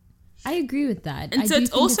 I agree with that. And so it's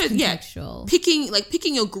also,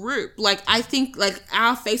 picking your group. Like, I think, like,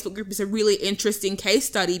 our Facebook group is a really interesting case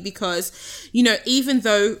study because, you know, even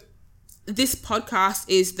though this podcast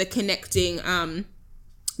is the connecting,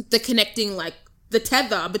 like, the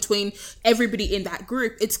tether between everybody in that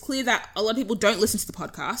group, it's clear that a lot of people don't listen to the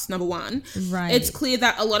podcast, number one. Right. It's clear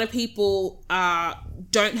that a lot of people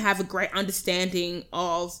don't have a great understanding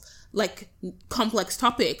of, like, complex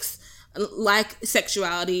topics like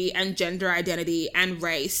sexuality and gender identity and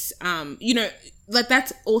race. You know, like,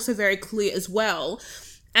 that's also very clear as well.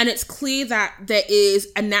 And it's clear that there is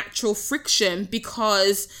a natural friction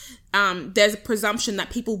because there's a presumption that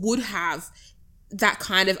people would have that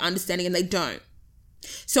kind of understanding and they don't.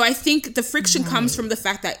 So I think the friction comes from the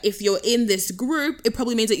fact that if you're in this group, it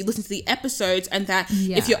probably means that you listen to the episodes, and that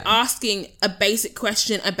if you're asking a basic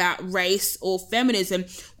question about race or feminism,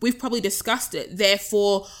 we've probably discussed it.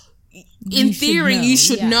 Therefore, in theory, you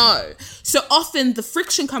should know. So often the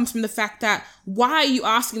friction comes from the fact that why are you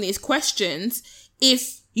asking these questions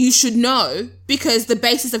if you should know, because the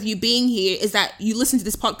basis of you being here is that you listen to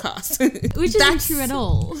this podcast. Which isn't true at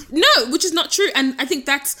all. No, which is not true. And I think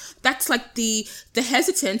that's like the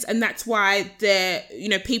hesitance, and that's why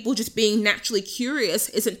people just being naturally curious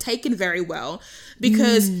isn't taken very well,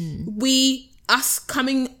 because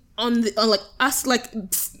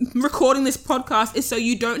recording this podcast is so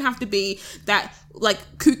you don't have to be that, like,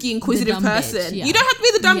 kooky, inquisitive person. You don't have to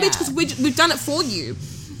be the dumb bitch, because we've done it for you.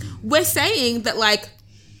 We're saying that, like,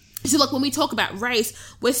 so, like, when we talk about race,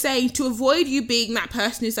 we're saying to avoid you being that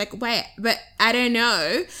person who's like, wait, but I don't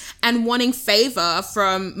know, and wanting favor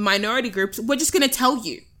from minority groups, we're just going to tell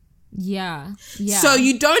you. Yeah. So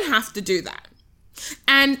you don't have to do that.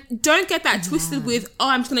 And don't get that twisted with, oh,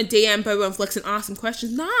 I'm just going to DM Bobo and Flex and ask some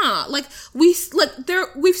questions. Nah, like, we've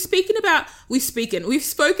spoken about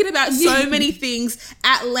so many things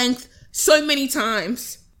at length so many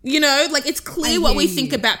times. You know, like, it's clear what we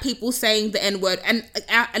think about people saying the N-word and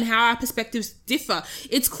how our perspectives differ.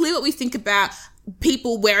 It's clear what we think about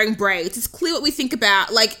people wearing braids. It's clear what we think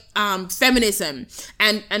about, like, feminism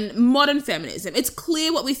and modern feminism. It's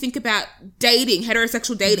clear what we think about dating,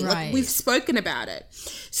 heterosexual dating. Right. Like, we've spoken about it.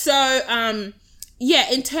 So,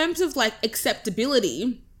 in terms of, like,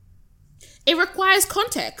 acceptability, it requires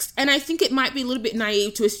context. And I think it might be a little bit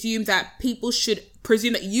naive to assume that people should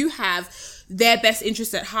presume that you have their best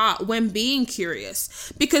interest at heart when being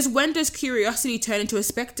curious. Because when does curiosity turn into a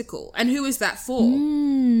spectacle? And who is that for?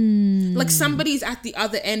 Like, somebody's at the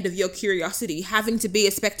other end of your curiosity having to be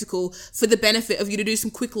a spectacle for the benefit of you to do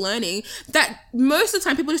some quick learning that most of the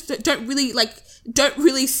time people just don't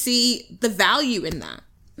really see the value in that.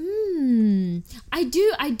 I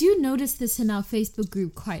do notice this in our Facebook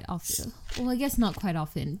group quite often. Well, I guess not quite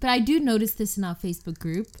often, but I do notice this in our Facebook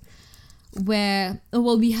group where,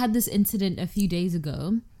 we had this incident a few days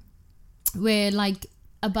ago where, like,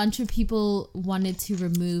 a bunch of people wanted to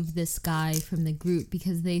remove this guy from the group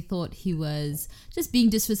because they thought he was just being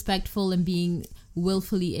disrespectful and being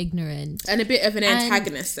willfully ignorant. And a bit of an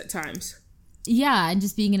antagonist at times. Yeah, and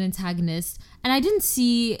just being an antagonist. And I didn't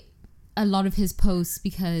see a lot of his posts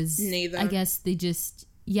because I guess they just...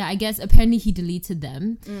 Yeah, I guess apparently he deleted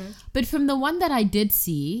them. But from the one that I did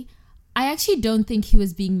see, I actually don't think he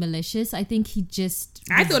was being malicious. I think he just...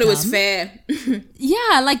 I thought it was fair.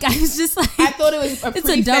 Yeah, like, I was just like... I thought it was a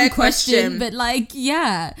pretty fair question. But, like,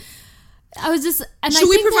 yeah. I was just... And Should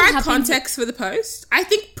we provide context for the post? I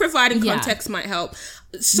think providing context might help.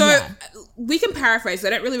 So, we can paraphrase. I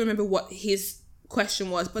don't really remember what his question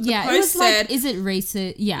was, but the post said... Like, is it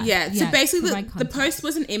racist? Yeah. So basically the post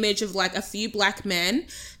was an image of, like, a few black men,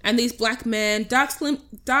 and these black men,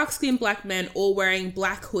 dark-skinned black men, all wearing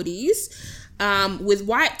black hoodies with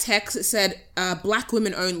white text that said black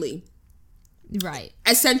women only. Right.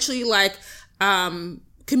 Essentially, like,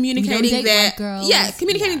 communicating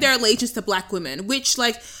their allegiance to black women, which,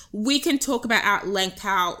 like, we can talk about at length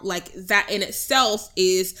how, like, that in itself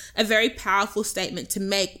is a very powerful statement to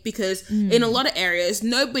make, because in a lot of areas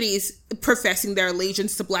nobody's professing their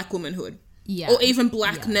allegiance to black womanhood or even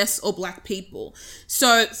blackness or black people.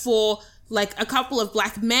 So for, like, a couple of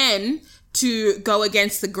black men to go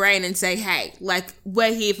against the grain and say, hey, like,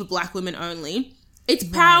 we're here for black women only, it's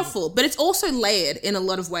powerful, but it's also layered in a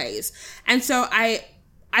lot of ways. And so I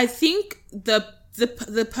think the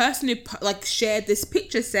person who, like, shared this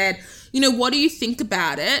picture said, you know, what do you think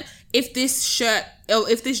about it? If this shirt or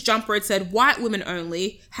if this jumper had said white women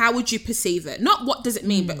only, how would you perceive it? Not what does it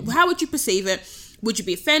mean, but how would you perceive it? would you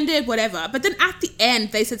be offended? Whatever. But then at the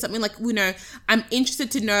end, they said something like, you know, I'm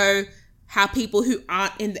interested to know how people who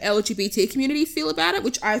aren't in the LGBT community feel about it,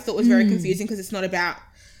 which I thought was very confusing because it's not about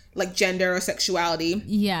like gender or sexuality.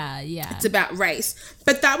 Yeah. It's about race.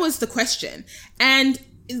 But that was the question. And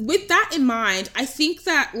with that in mind, I think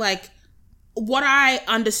that like what I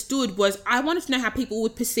understood was I wanted to know how people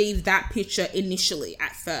would perceive that picture initially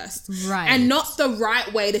at first. Right. And not the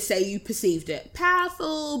right way to say you perceived it.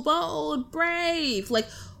 Powerful, bold, brave. Like,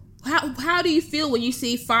 how do you feel when you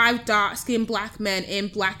see 5 dark-skinned black men in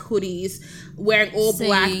black hoodies wearing all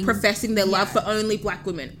black, professing their love for only black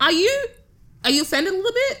women? Are you offended a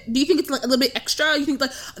little bit? Do you think it's like a little bit extra? You think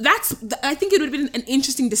like I think it would have been an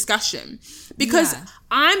interesting discussion because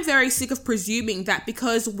I'm very sick of presuming that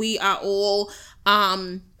because we are all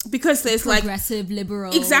because there's like progressive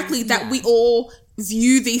liberal, exactly that we all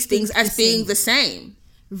view these things as being the same,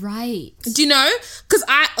 right? Do you know? Because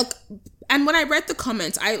and when I read the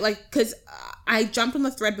comments, because I jumped on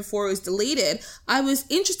the thread before it was deleted. I was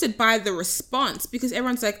interested by the response because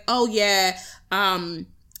everyone's like, oh yeah,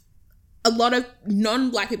 a lot of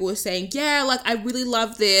non-black people were saying, yeah, like, I really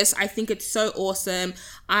love this. I think it's so awesome.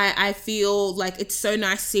 I feel like it's so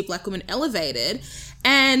nice to see black women elevated.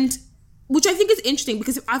 And which I think is interesting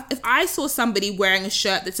because if I saw somebody wearing a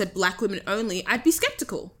shirt that said black women only, I'd be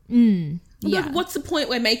skeptical. Like, what's the point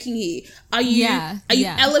we're making here? Are you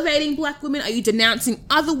elevating black women? Are you denouncing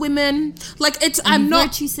other women? Like, I'm not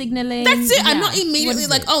virtue signaling. That's it. I'm not immediately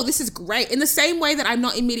like, oh, this is great. In the same way that I'm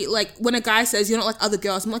not immediately like when a guy says you're not like other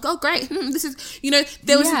girls, I'm like, oh, great. This is, you know,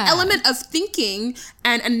 there was an element of thinking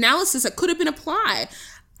and analysis that could have been applied.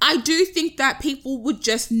 I do think that people would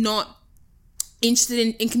just not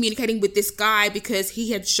interested in communicating with this guy because he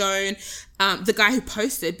had shown the guy who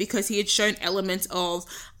posted because he had shown elements of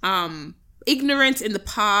ignorance in the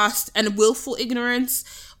past and willful ignorance,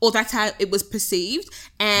 or that's how it was perceived,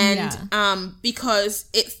 and because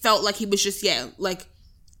it felt like he was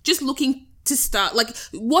just looking to start, like,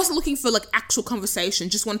 wasn't looking for like actual conversation,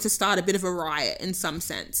 just wanted to start a bit of a riot in some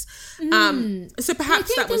sense. So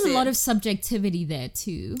perhaps that was there's a lot of subjectivity there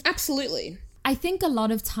too. Absolutely. I think a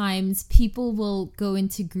lot of times people will go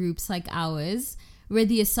into groups like ours where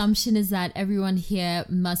the assumption is that everyone here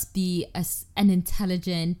must be an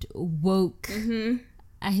intelligent, woke,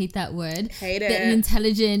 I hate that word. Hate it. An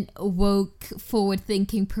intelligent, woke,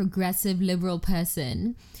 forward-thinking, progressive, liberal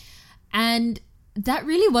person. And that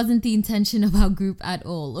really wasn't the intention of our group at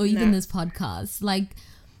all, or even this podcast. Like,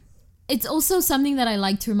 it's also something that I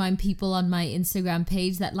like to remind people on my Instagram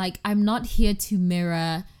page that, like, I'm not here to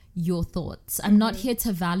mirror your thoughts. I'm not here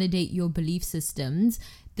to validate your belief systems.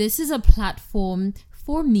 This is a platform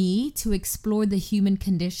for me to explore the human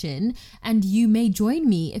condition, and you may join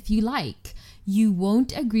me if you like. You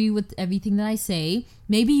won't agree with everything that I say.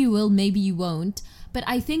 Maybe you will, maybe you won't. But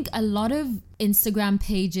I think a lot of Instagram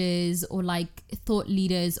pages or like thought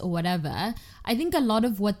leaders or whatever, I think a lot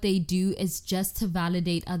of what they do is just to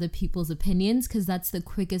validate other people's opinions because that's the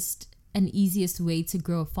quickest and easiest way to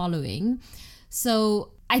grow a following.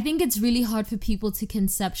 So I think it's really hard for people to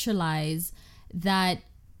conceptualize that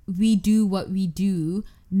we do what we do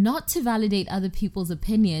not to validate other people's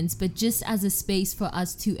opinions, but just as a space for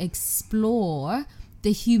us to explore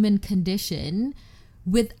the human condition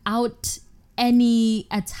without any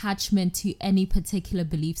attachment to any particular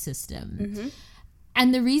belief system.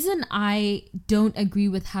 And the reason I don't agree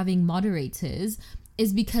with having moderators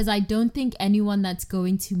is because I don't think anyone that's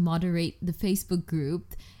going to moderate the Facebook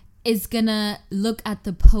group is gonna look at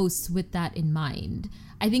the posts with that in mind.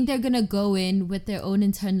 I think they're gonna go in with their own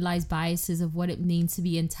internalized biases of what it means to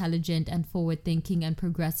be intelligent and forward-thinking and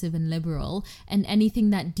progressive and liberal, and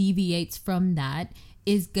anything that deviates from that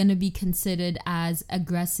is gonna be considered as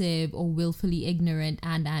aggressive or willfully ignorant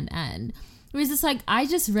and. Whereas it's like, I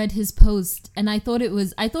just read his post and I thought it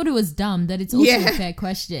was dumb that it's also a fair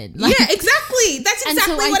question. Like, yeah, exactly. That's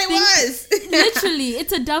exactly what it was. Literally,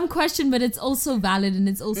 it's a dumb question, but it's also valid and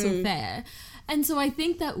it's also fair. And so I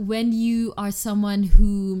think that when you are someone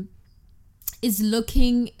who is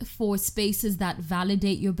looking for spaces that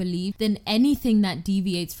validate your belief, then anything that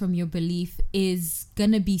deviates from your belief is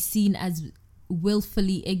gonna be seen as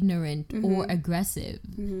willfully ignorant or aggressive.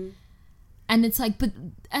 And it's like,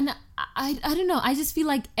 I don't know, I just feel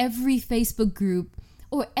like every Facebook group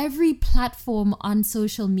or every platform on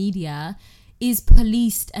social media is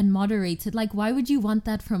policed and moderated. Like, why would you want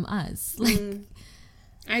that from us? Like,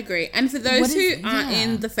 I agree. And for those who aren't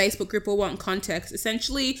in the Facebook group or want context,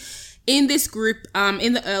 essentially in this group,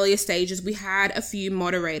 in the earlier stages, we had a few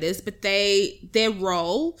moderators, but their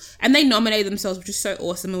role, and they nominated themselves, which is so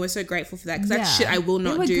awesome, and we're so grateful for that, because that's shit I will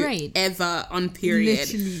not do ever on period.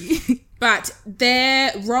 But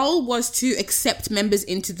their role was to accept members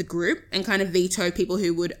into the group and kind of veto people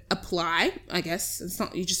who would apply, I guess. It's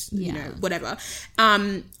not, you just, you know, whatever.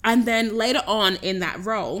 And then later on in that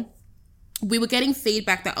role, we were getting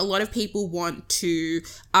feedback that a lot of people want to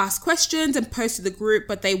ask questions and post to the group,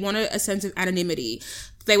 but they wanted a sense of anonymity.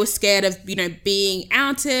 They were scared of, you know, being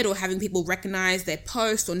outed or having people recognize their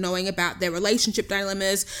post or knowing about their relationship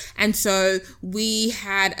dilemmas. And so we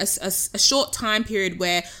had a short time period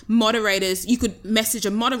where moderators, you could message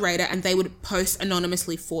a moderator and they would post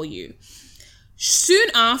anonymously for you. Soon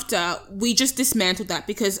after, we just dismantled that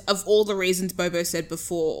because of all the reasons Bobo said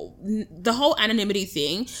before. The whole anonymity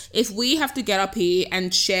thing, if we have to get up here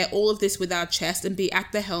and share all of this with our chest and be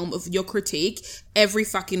at the helm of your critique every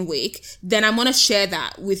fucking week, then I'm going to share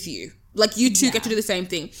that with you. Like, you two get to do the same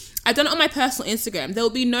thing. I've done it on my personal Instagram. There will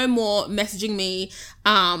be no more messaging me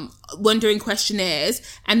when doing questionnaires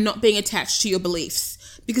and not being attached to your beliefs.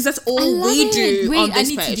 Because that's all we do on this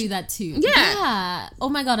page. I need to do that too. Yeah. Oh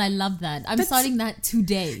my God, I love that. I'm starting that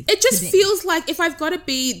today. It just feels like if I've got to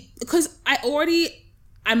be... Because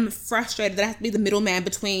I'm frustrated that I have to be the middleman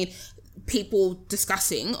between people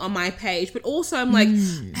discussing on my page. But also I'm like,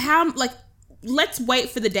 let's wait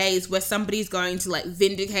for the days where somebody's going to like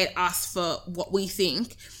vindicate us for what we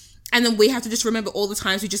think. And then we have to just remember all the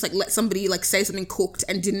times we just like let somebody like say something cooked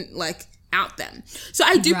and didn't like out them. So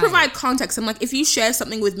I do provide context. I'm like, if you share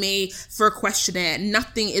something with me for a questionnaire,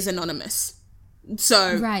 nothing is anonymous.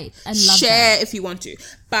 So I love share that. if you want to.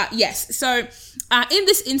 But yes, so in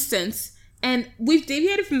this instance, and we've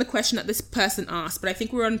deviated from the question that this person asked, but I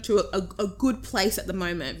think we're on to a good place at the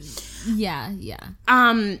moment. Yeah.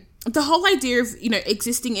 The whole idea of, you know,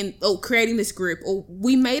 existing in or creating this group, or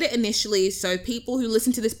we made it initially so people who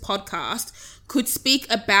listen to this podcast could speak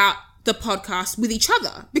about the podcast with each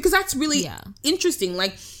other, because that's really interesting.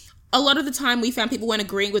 Like, a lot of the time we found people weren't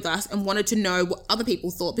agreeing with us and wanted to know what other people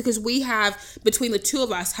thought, because we have, between the two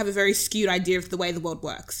of us, have a very skewed idea of the way the world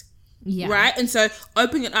works. Yeah. Right? And so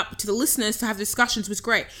opening it up to the listeners to have discussions was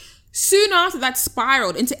great. Soon after, that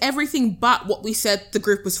spiraled into everything but what we said the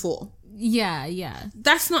group was for. Yeah.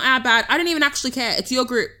 That's not our bad. I don't even actually care. It's your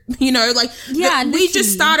group. You know, like, we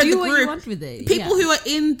just started the what group. You want with it. People who are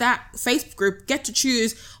in that Facebook group get to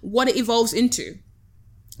choose what it evolves into.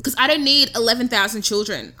 Because I don't need 11,000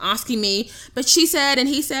 children asking me, but she said and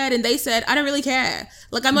he said and they said. I don't really care.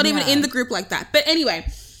 Like, I'm not even in the group like that. But anyway,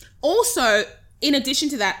 also, in addition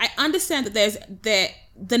to that, I understand that there's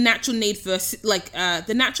the natural need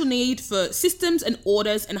for systems and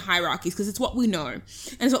orders and hierarchies, because it's what we know and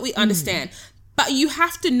it's what we understand. But you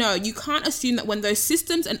have to know, you can't assume that when those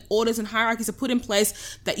systems and orders and hierarchies are put in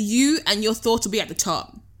place, that you and your thoughts will be at the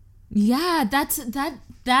top. Yeah,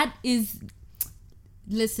 that is,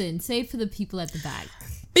 listen, say it for the people at the back.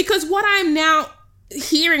 Because what I'm now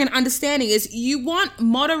hearing and understanding is you want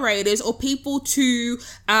moderators or people to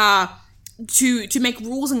make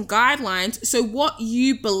rules and guidelines, so what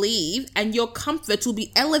you believe and your comforts will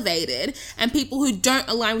be elevated, and people who don't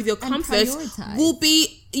align with your comforts will not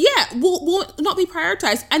be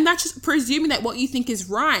prioritized. And that's just presuming that what you think is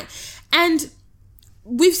right. And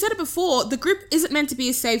we've said it before, the group isn't meant to be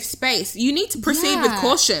a safe space. You need to proceed with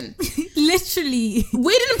caution. Literally.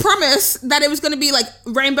 We didn't promise that it was going to be like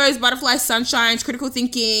rainbows, butterflies, sunshines, critical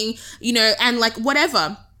thinking, you know, and like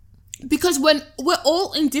whatever. Because when we're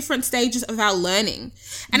all in different stages of our learning.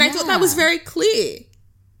 And I thought that was very clear.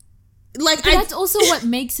 Like, that's also what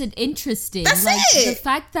makes it interesting. That's like it. The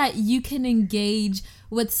fact that you can engage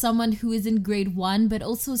with someone who is in grade 1, but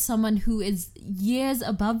also someone who is years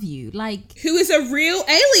above you. Like, who is a real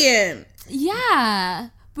alien. Yeah.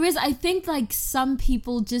 Whereas I think like some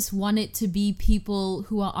people just want it to be people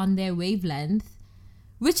who are on their wavelength,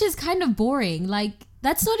 which is kind of boring. Like,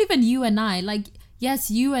 that's not even you and I. Like,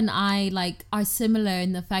 yes, you and I like are similar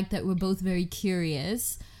in the fact that we're both very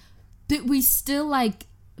curious, but we still like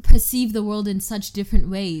perceive the world in such different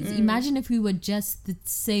ways. Imagine if we were just the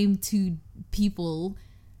same two people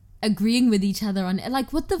agreeing with each other on,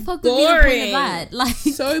 like, what the fuck would be the point of that? Like,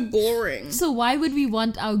 so boring. So why would we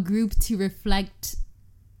want our group to reflect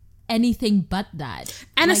anything but that?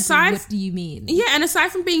 And like, aside, what do you mean? Yeah, and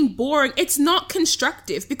aside from being boring, it's not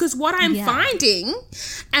constructive, because what I'm finding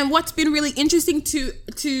and what's been really interesting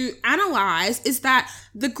to analyze is that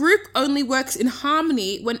the group only works in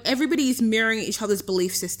harmony when everybody is mirroring each other's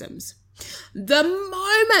belief systems. The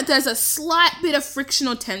moment there's a slight bit of friction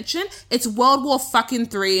or tension, it's World War fucking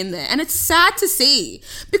 3 in there. And it's sad to see,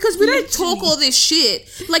 because we don't talk all this shit.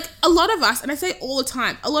 Like, a lot of us, and I say all the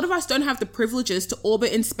time, a lot of us don't have the privileges to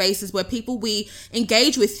orbit in spaces where people we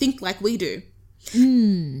engage with think like we do.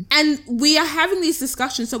 And we are having these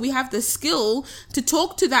discussions, so we have the skill to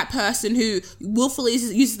talk to that person who willfully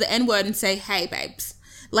uses the N-word and say, hey, babes,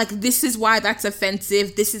 like, this is why that's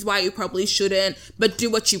offensive. This is why you probably shouldn't, but do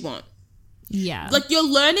what you want. Yeah. Like, you're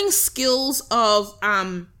learning skills of,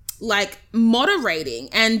 like, moderating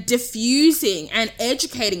and diffusing and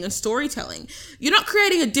educating and storytelling. You're not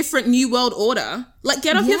creating a different new world order. Like,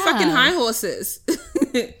 get off your fucking high horses.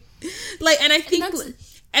 Like, and I think...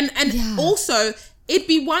 And also, it'd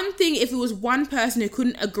be one thing if it was one person who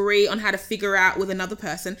couldn't agree on how to figure out with another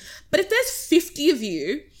person. But if there's 50 of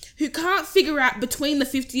you who can't figure out between the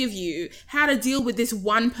 50 of you how to deal with this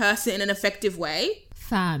one person in an effective way.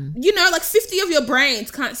 Fam. You know, like 50 of your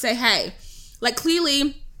brains can't say, hey, like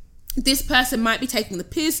clearly this person might be taking the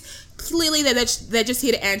piss. Clearly they're just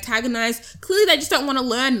here to antagonize. Clearly they just don't want to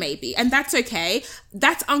learn maybe. And that's okay.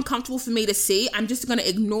 That's uncomfortable for me to see. I'm just going to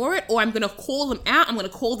ignore it, or I'm going to call them out. I'm going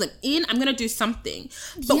to call them in. I'm going to do something.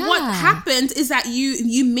 But what happens is that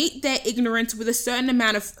you meet their ignorance with a certain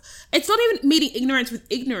amount of... It's not even meeting ignorance with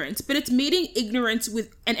ignorance, but it's meeting ignorance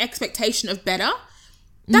with an expectation of better.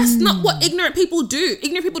 That's not what ignorant people do.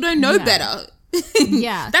 Ignorant people don't know better.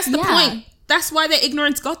 That's the point. That's why their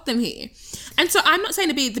ignorance got them here. And so I'm not saying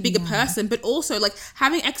to be the bigger person, but also like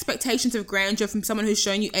having expectations of grandeur from someone who's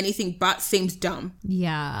shown you anything but seems dumb.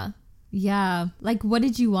 Yeah. Like, what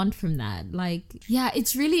did you want from that? Like, yeah,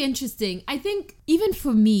 it's really interesting. I think even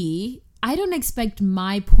for me, I don't expect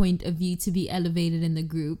my point of view to be elevated in the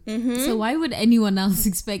group. So why would anyone else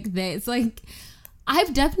expect theirs? Like,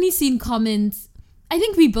 I've definitely seen comments. I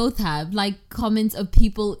think we both have, like, comments of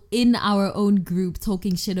people in our own group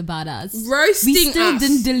talking shit about us. Roasting us. We still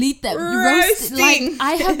didn't delete them. Roasting. Like,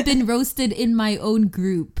 I have been roasted in my own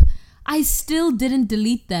group. I still didn't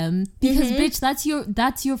delete them because, bitch,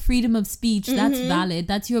 that's your freedom of speech. That's valid.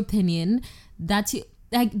 That's your opinion. That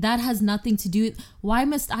has nothing to do with... Why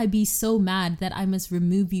must I be so mad that I must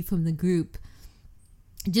remove you from the group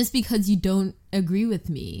just because you don't agree with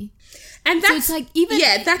me? And that's, so it's like, even,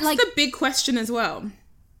 that's like, the big question as well.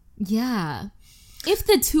 Yeah. If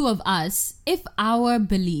the two of us, if our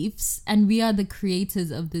beliefs, and we are the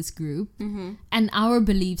creators of this group, and our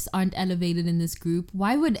beliefs aren't elevated in this group,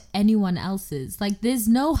 why would anyone else's? Like, there's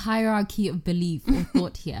no hierarchy of belief or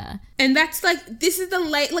thought here. And that's like, this is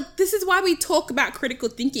this is why we talk about critical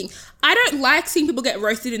thinking. I don't like seeing people get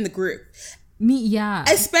roasted in the group.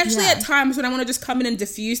 Especially at times when I want to just come in and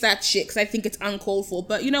diffuse that shit because I think it's uncalled for.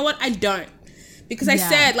 But you know what? I don't. Because I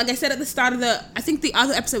said at the start of I think the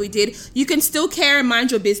other episode we did, you can still care and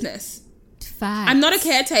mind your business. Facts. I'm not a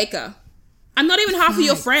caretaker. I'm not even half of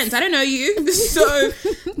your friends. I don't know you. So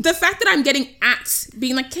the fact that I'm getting at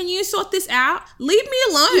being like, can you sort this out? Leave me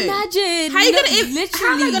alone. Imagine. How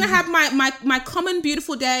am I gonna have my common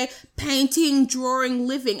beautiful day painting, drawing,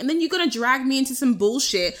 living, and then you're gonna drag me into some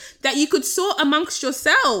bullshit that you could sort amongst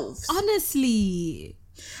yourselves? Honestly.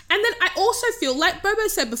 And then I also feel, like Bobo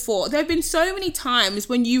said before, there have been so many times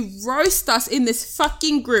when you roast us in this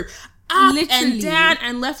fucking group, up and down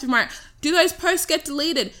and left and right. Do those posts get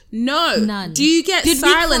deleted? No. None. Do you get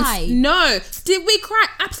silence? We cry? No. Did we cry?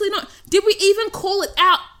 Absolutely not. Did we even call it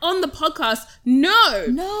out on the podcast? No.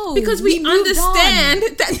 No. Because we understand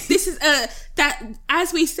that this is that,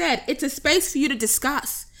 as we said, it's a space for you to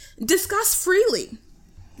discuss. Discuss freely.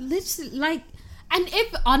 Literally, like, and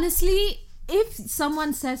if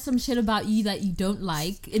someone says some shit about you that you don't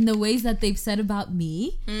like in the ways that they've said about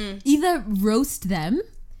me, either roast them,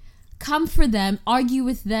 come for them, argue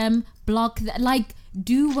with them, block them, like,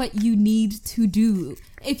 do what you need to do.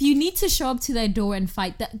 If you need to show up to their door and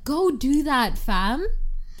fight that, go do that, fam.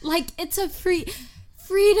 Like, it's a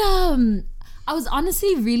freedom. I was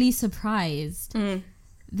honestly really surprised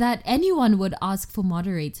that anyone would ask for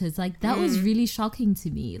moderators. Like, that was really shocking to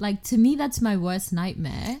me. Like, to me, that's my worst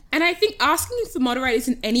nightmare. And I think asking for moderators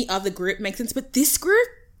in any other group makes sense, but this group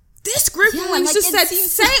like, just said,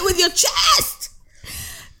 say it with your chest.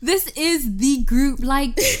 This is the group.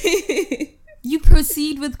 Like, you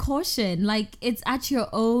proceed with caution. Like, it's at your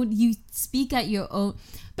own. You speak at your own.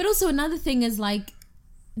 But also another thing is, like,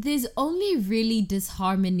 there's only really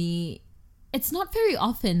disharmony. It's not very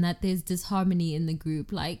often that there's disharmony in the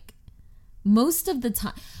group. Like, most of the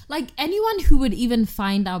time, like, anyone who would even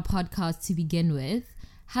find our podcast to begin with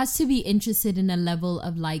has to be interested in a level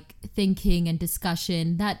of, like, thinking and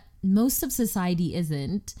discussion that most of society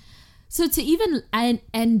isn't. So to even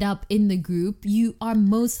end up in the group, you are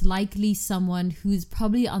most likely someone who's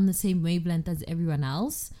probably on the same wavelength as everyone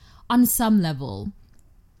else on some level.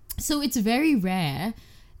 So it's very rare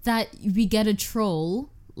that we get a troll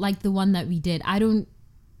like the one that we did. I don't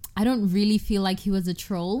really feel like he was a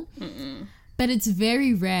troll. But it's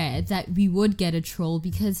very rare that we would get a troll,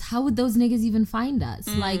 because how would those niggas even find us?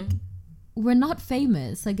 Like, we're not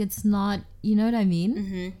famous. Like, it's not, you know what I mean?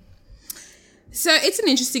 Mm-hmm. So it's an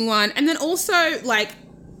interesting one. And then also, like,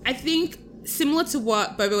 I think similar to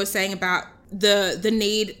what Bobo was saying about the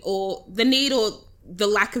need or the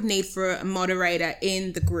lack of need for a moderator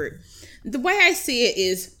in the group. The way I see it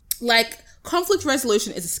is, like, conflict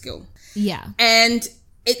resolution is a skill. Yeah. And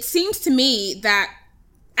it seems to me that,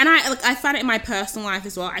 and I find it in my personal life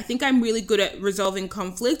as well, I think I'm really good at resolving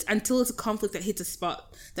conflict until it's a conflict that hits a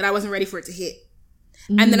spot that I wasn't ready for it to hit.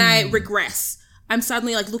 And then I regress. I'm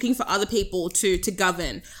suddenly, like, looking for other people to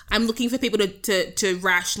govern. I'm looking for people to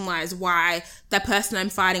rationalize why that person I'm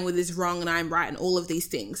fighting with is wrong and I'm right and all of these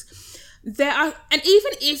things. There are, and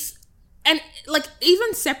even if, and like,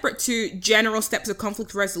 even separate to general steps of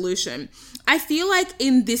conflict resolution, I feel like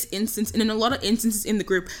in this instance, and in a lot of instances in the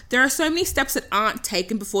group, there are so many steps that aren't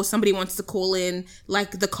taken before somebody wants to call in,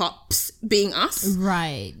 like, the cops, being us.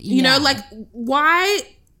 Right. You know, like, why,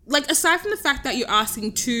 like, aside from the fact that you're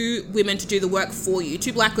asking two women to do the work for you,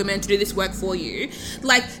 two black women to do this work for you,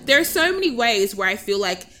 like, there are so many ways where I feel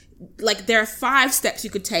like there are 5 steps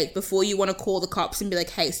you could take before you want to call the cops and be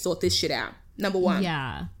like, hey, sort this shit out. Number 1.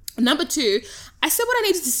 Yeah. Number 2, I said what I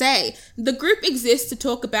needed to say. The group exists to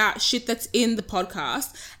talk about shit that's in the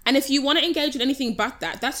podcast. And if you want to engage with anything but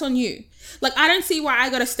that, that's on you. Like, I don't see why I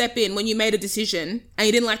got to step in when you made a decision and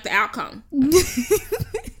you didn't like the outcome. Do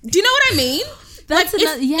you know what I mean? That's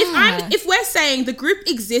like, yeah. If we're saying the group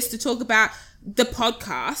exists to talk about the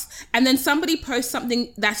podcast, and then somebody posts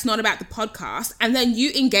something that's not about the podcast, and then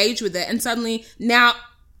you engage with it, and suddenly now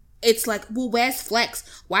it's like, well, where's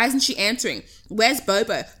Flex? Why isn't she answering? Where's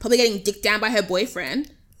Bobo? Probably getting dicked down by her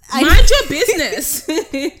boyfriend. Mind your business.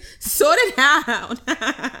 Sort it out.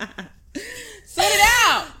 Sort it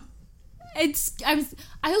out.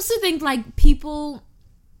 I also think, like, people,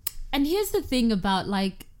 and here's the thing about,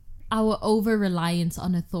 like, our over-reliance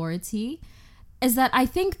on authority, is that I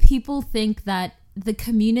think people think that the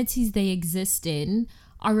communities they exist in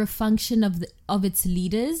are a function of its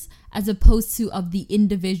leaders as opposed to of the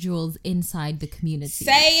individuals inside the community.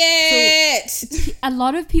 Say it! So, a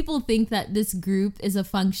lot of people think that this group is a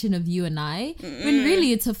function of you and I, when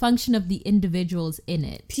really it's a function of the individuals in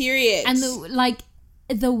it. Period. And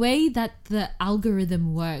the way that the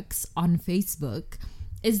algorithm works on Facebook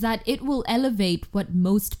is that it will elevate what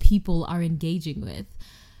most people are engaging with.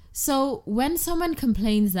 So when someone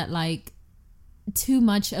complains that, like, too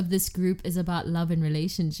much of this group is about love and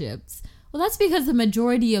relationships, well, that's because the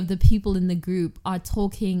majority of the people in the group are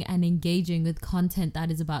talking and engaging with content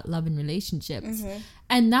that is about love and relationships.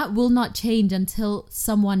 And that will not change until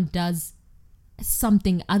someone does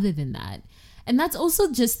something other than that. And that's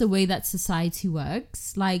also just the way that society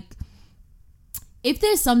works. Like, if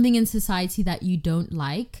there's something in society that you don't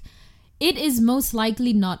like, it is most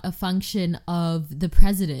likely not a function of the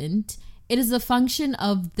president. It is a function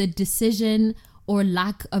of the decision or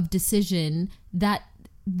lack of decision that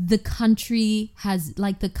the country has,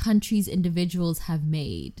 like, the country's individuals have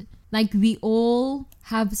made. Like, we all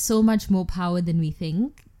have so much more power than we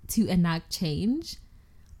think to enact change,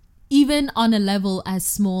 even on a level as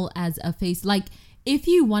small as a face. Like, if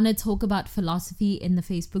you want to talk about philosophy in the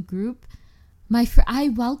Facebook group, I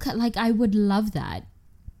would love that.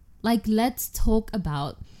 Like, let's talk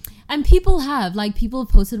about, and people have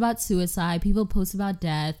posted about suicide, people post about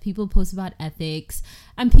death, people post about ethics,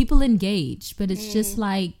 and people engage. But it's just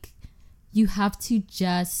like, you have to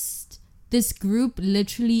this group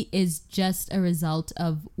literally is just a result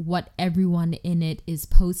of what everyone in it is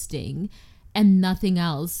posting and nothing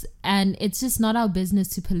else. And it's just not our business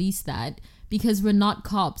to police that, because we're not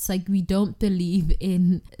cops. Like, we don't believe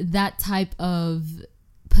in that type of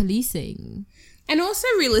policing. And also,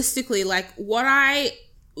 realistically, like, I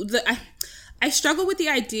struggle with the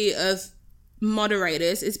idea of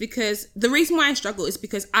moderators is because the reason why I struggle is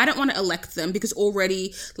because I don't want to elect them, because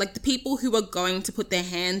already, like, the people who are going to put their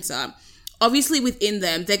hands up, obviously within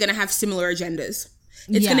them, they're going to have similar agendas.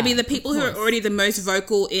 It's going to be the people who are already the most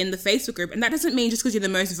vocal in the Facebook group. And that doesn't mean just because you're the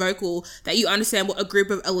most vocal that you understand what a group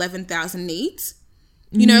of 11,000 needs.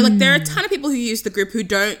 You know, like, there are a ton of people who use the group who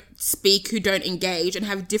don't speak, who don't engage, and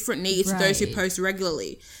have different needs to those who post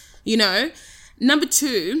regularly. You know? Number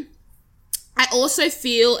 2, I also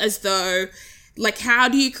feel as though, like, how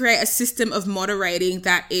do you create a system of moderating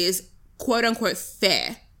that is quote unquote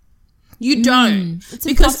fair? You don't. It's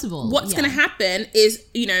because impossible. What's going to happen is,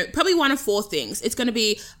 you know, probably one of 4 things. It's going to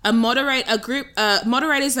be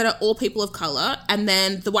moderators that are all people of color, and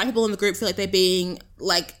then the white people in the group feel like they're being,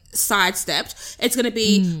 like, sidestepped. It's going to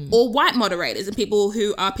be all white moderators, and people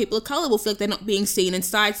who are people of color will feel like they're not being seen and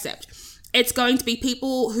sidestepped. it's going to be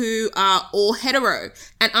people who are all hetero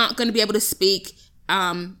and aren't going to be able to speak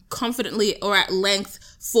confidently or at length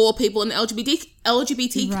for people in the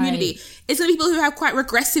LGBT community. It's going to be people who have quite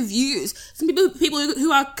regressive views. Some people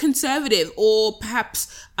who are conservative or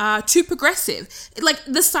perhaps too progressive. Like,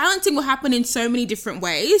 the silencing will happen in so many different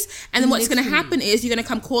ways. And then what's going to happen is you're going to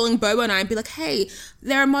come calling Bobo and I and be like, hey,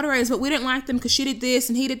 there are moderators, but we don't like them because she did this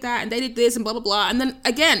and he did that and they did this and blah, blah, blah. And then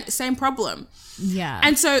again, same problem. Yeah.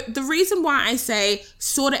 And so the reason why I say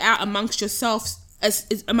sort it out amongst yourselves is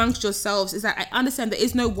that I understand there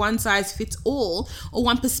is no one size fits all or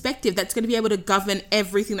one perspective that's going to be able to govern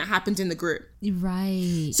everything that happens in the group.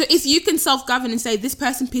 Right. So if you can self-govern and say, this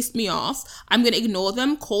person pissed me off, I'm going to ignore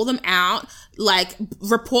them, call them out, like,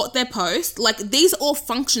 report their post. Like, these are all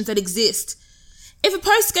functions that exist. If a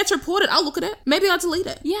post gets reported, I'll look at it. Maybe I'll delete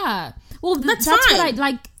it. Yeah. Well, that's fine. what I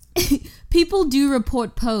like. People do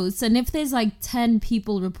report posts, and if there's like 10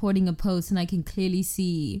 people reporting a post and I can clearly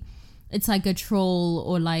see it's like a troll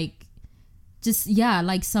or like just,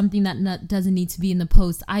 like something that doesn't need to be in the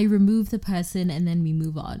post, I remove the person and then we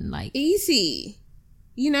move on. Like, easy.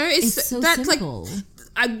 You know, it's so that's simple.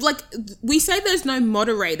 We say there's no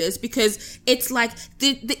moderators because it's like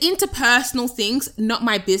the interpersonal things, not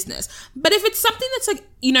my business. But if it's something that's like,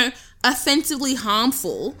 you know, offensively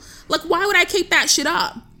harmful, like, why would I keep that shit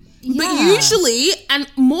up? Yeah. But usually, and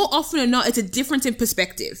more often than not, it's a difference in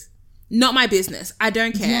perspective. Not my business. I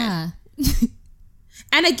don't care. Yeah.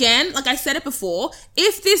 And again, like I said it before,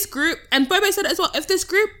 if this group, and Bobo said it as well, if this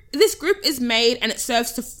group is made and it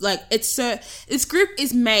serves to, like, this group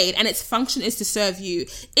is made and its function is to serve you.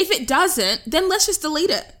 If it doesn't, then let's just delete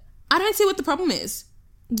it. I don't see what the problem is.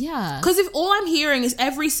 Yeah. Because if all I'm hearing is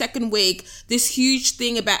every second week this huge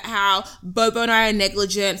thing about how Bobo and I are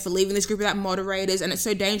negligent for leaving this group without moderators and it's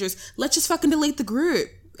so dangerous, let's just fucking delete the group.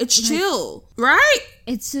 It's chill, right?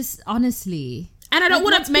 It's just, honestly. And I don't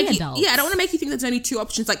want to make you, adults. I don't want to make you think there's only two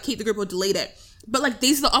options, like keep the group or delete it. But like,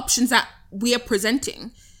 these are the options that we are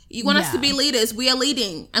presenting. You want us to be leaders, we are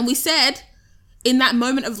leading. And we said, in that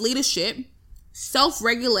moment of leadership,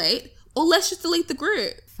 self-regulate, or let's just delete the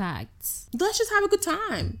group. Facts. Let's just have a good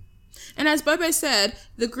time. And as Bobo said,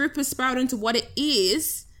 the group has sprouted into what it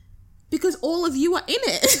is because all of you are in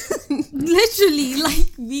it. Literally,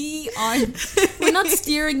 like, we're not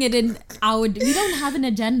steering it in we don't have an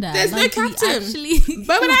agenda. There's like, no captain.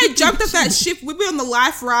 Bobo and I jumped off that ship. We'd be on the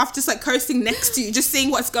life raft just like coasting next to you, just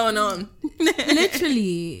seeing what's going on.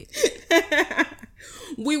 Literally.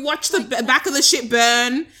 We watched the back of the ship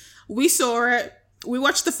burn. We saw it. We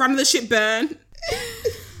watched the front of the ship burn.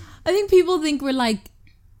 I think people think we're like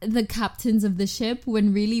the captains of the ship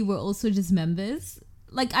when really we're also just members.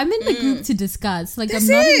 Like, I'm in the group to discuss. Like, I'm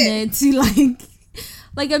not in there to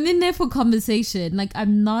like I'm in there for conversation. Like,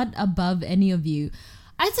 I'm not above any of you.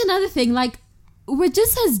 That's another thing. Like, we're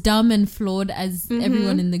just as dumb and flawed as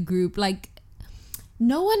everyone in the group. Like,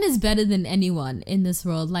 no one is better than anyone in this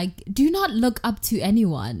world. Like, do not look up to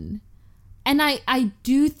anyone. And I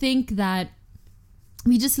do think that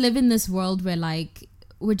we just live in this world where, like,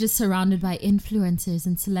 we're just surrounded by influencers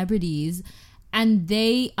and celebrities, and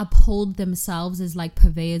they uphold themselves as like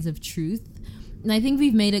purveyors of truth. And I think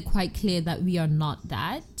we've made it quite clear that we are not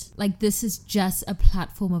that. Like, this is just a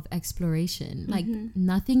platform of exploration. Like,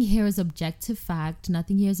 nothing here is objective fact.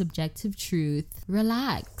 Nothing here is objective truth.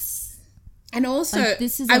 Relax. And also, like,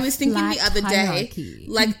 this is I was thinking the other hierarchy. day,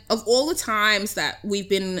 like, of all the times that we've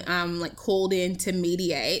been like called in to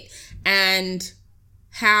mediate, and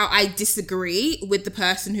how I disagree with the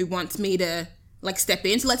person who wants me to like step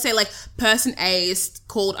in. So let's say like person A is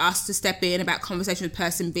called us to step in about conversation with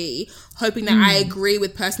person B, hoping that I agree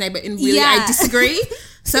with person A, but in really I disagree.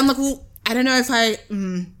 So I'm like, well, I don't know if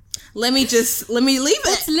let me leave it.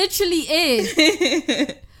 That's literally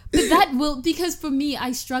it. But that will, because for me,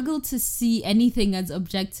 I struggle to see anything as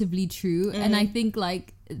objectively true. And I think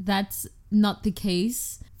like that's not the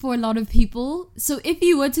case for a lot of people. So if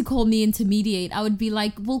you were to call me in to mediate, I would be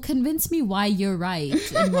like, well, convince me why you're right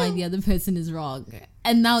and why the other person is wrong.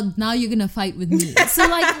 And now you're gonna fight with me. So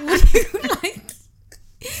like,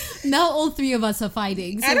 now all three of us are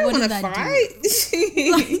fighting. So I don't want to fight.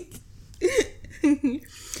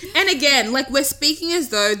 And again, like, we're speaking as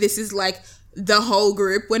though this is like the whole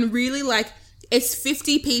group, when really like it's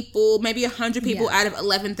 50 people, maybe 100 people out of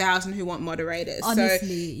 11,000 who want moderators.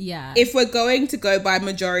 Honestly, so if we're going to go by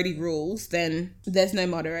majority rules, then there's no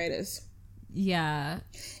moderators. Yeah.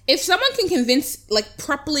 If someone can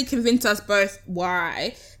properly convince us both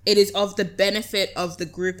why it is of the benefit of the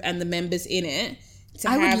group and the members in it to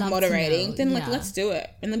I would have love to moderating, know, then like yeah. let's do it,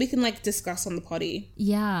 and then we can like discuss on the potty.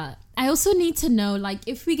 Yeah. I also need to know, like,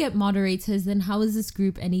 if we get moderators, then how is this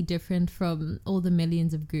group any different from all the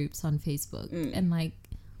millions of groups on Facebook? And like,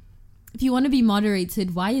 if you want to be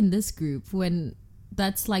moderated, why in this group when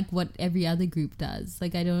that's like what every other group does?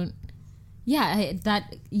 Like, I don't.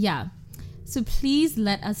 Yeah. So please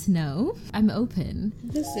let us know. I'm open.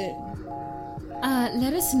 That's it.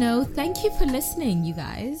 Let us know. Thank you for listening, you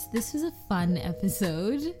guys. This was a fun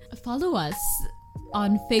episode. Follow us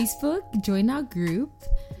on Facebook. Join our group.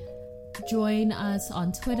 Join us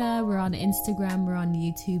on Twitter. We're on Instagram. We're on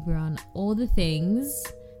YouTube. We're on all the things.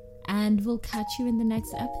 And we'll catch you in the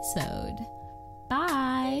next episode.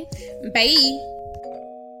 Bye. Bye.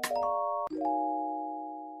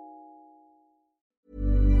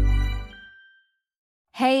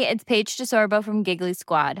 Hey, it's Paige DeSorbo from Giggly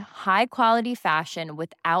Squad. High quality fashion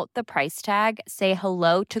without the price tag. Say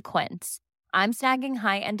hello to Quince. I'm snagging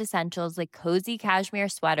high-end essentials like cozy cashmere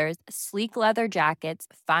sweaters, sleek leather jackets,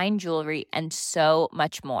 fine jewelry, and so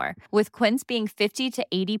much more. With Quince being 50 to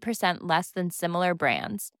 80% less than similar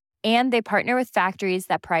brands. And they partner with factories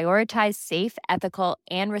that prioritize safe, ethical,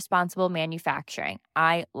 and responsible manufacturing.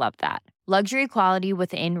 I love that. Luxury quality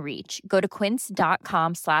within reach. Go to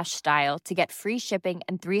quince.com/style to get free shipping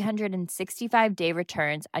and 365-day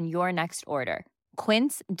returns on your next order.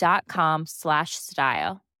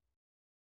 Quince.com/style.